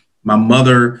junior. My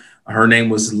mother, her name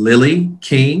was Lily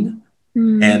King.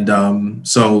 And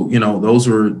so those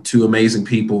were two amazing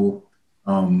people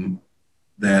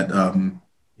that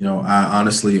I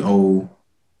honestly owe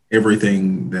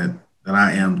everything that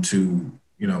I am to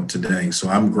today. So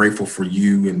I'm grateful for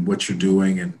you and what you're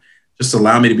doing and just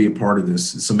allow me to be a part of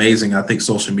this. It's amazing. I think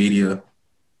social media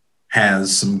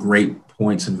has some great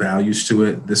points and values to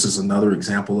it. This is another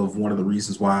example of one of the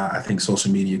reasons why I think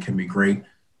social media can be great,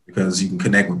 because you can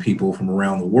connect with people from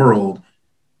around the world.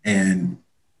 And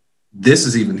this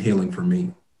is even healing for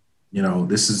me.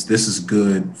 This is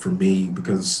good for me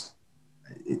because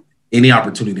any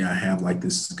opportunity I have like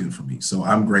this is good for me. So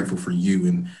I'm grateful for you,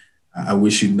 and I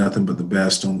wish you nothing but the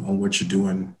best on what you're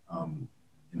doing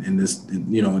in this,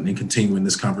 and continuing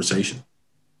this conversation.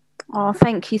 Oh,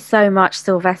 thank you so much,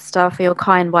 Sylvester, for your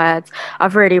kind words.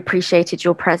 I've really appreciated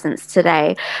your presence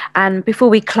today. And before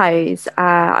we close,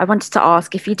 I wanted to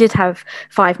ask if you did have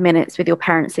 5 minutes with your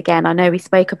parents again. I know we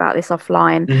spoke about this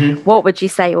offline. What would you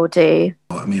say or do?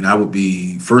 I mean, I would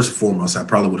be, first and foremost, I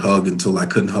probably would hug until I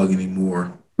couldn't hug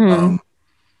anymore.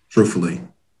 Truthfully,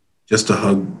 just to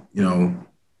hug,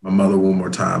 my mother one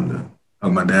more time, to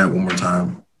hug my dad one more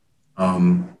time.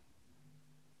 And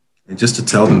just to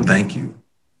tell them thank you.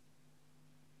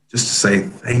 Just to say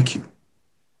thank you.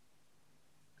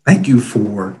 Thank you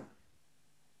for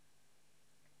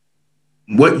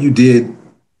what you did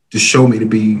to show me to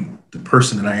be the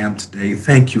person that I am today.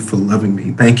 Thank you for loving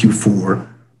me. Thank you for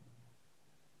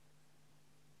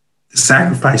the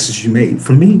sacrifices you made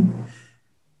for me.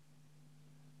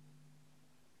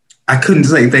 I couldn't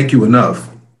say thank you enough.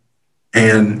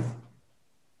 And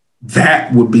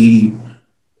that would be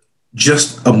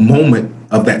just a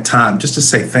moment of that time, just to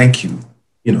say thank you.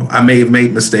 I may have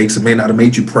made mistakes. I may not have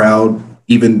made you proud,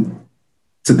 even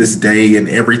to this day, and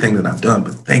everything that I've done,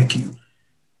 but thank you.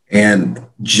 And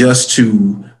just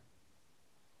to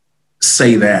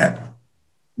say that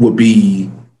would be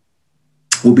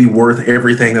worth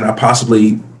everything that I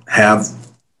possibly have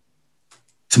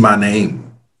to my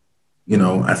name.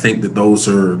 I think that those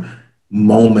are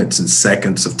moments and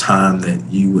seconds of time that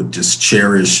you would just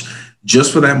cherish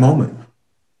just for that moment.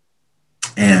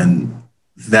 And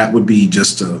that would be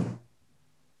just an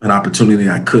opportunity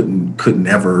I couldn't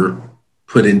ever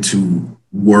put into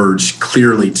words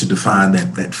clearly to define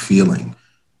that feeling,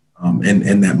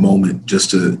 and that moment, just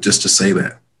to say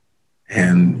that.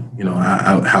 And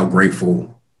how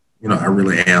grateful I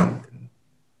really am.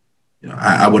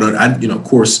 Of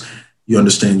course, you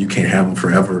understand you can't have them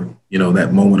forever.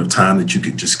 That moment of time that you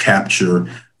could just capture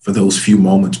for those few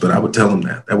moments. But I would tell them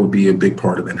that would be a big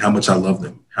part of it. How much I love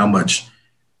them, how much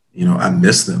I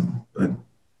miss them, but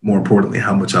more importantly,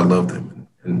 how much I love them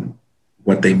and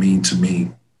what they mean to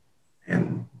me.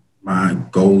 And my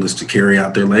goal is to carry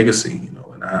out their legacy,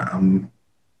 and I'm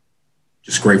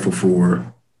just grateful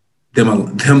for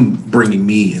them bringing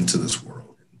me into this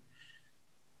world.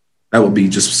 That would be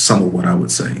just some of what I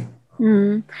would say.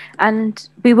 And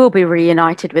we will be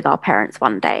reunited with our parents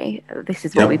one day. This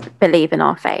is what we believe in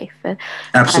our faith.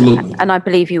 Absolutely. And I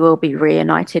believe you will be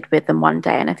reunited with them one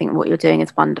day. And I think what you're doing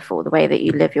is wonderful, the way that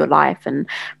you live your life and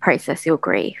process your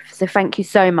grief. So thank you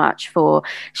so much for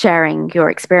sharing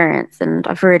your experience. And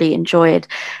I've really enjoyed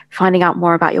finding out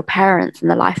more about your parents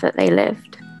and the life that they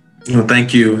lived.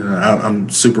 Thank you. I'm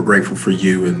super grateful for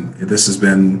you. And this has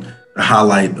been a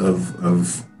highlight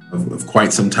of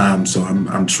quite some time. So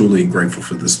I'm truly grateful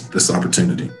for this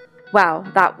opportunity. Wow,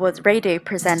 that was radio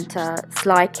presenter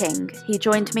Sly King. He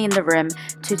joined me in the room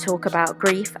to talk about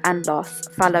grief and loss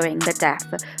following the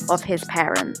death of his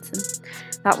parents.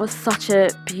 That was such a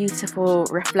beautiful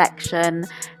reflection,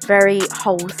 very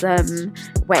wholesome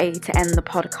way to end the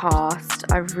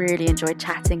podcast. I really enjoyed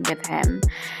chatting with him.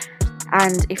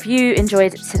 And if you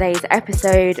enjoyed today's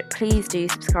episode, please do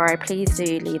subscribe, please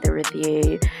do leave a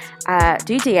review,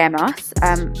 do DM us.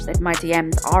 My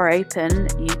DMs are open.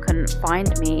 You can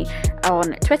find me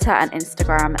on Twitter and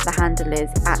Instagram. The handle is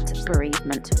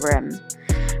 @bereavementroom.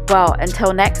 Well,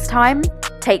 until next time,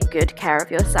 take good care of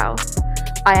yourself.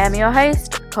 I am your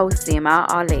host, Kulsuma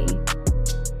Ali.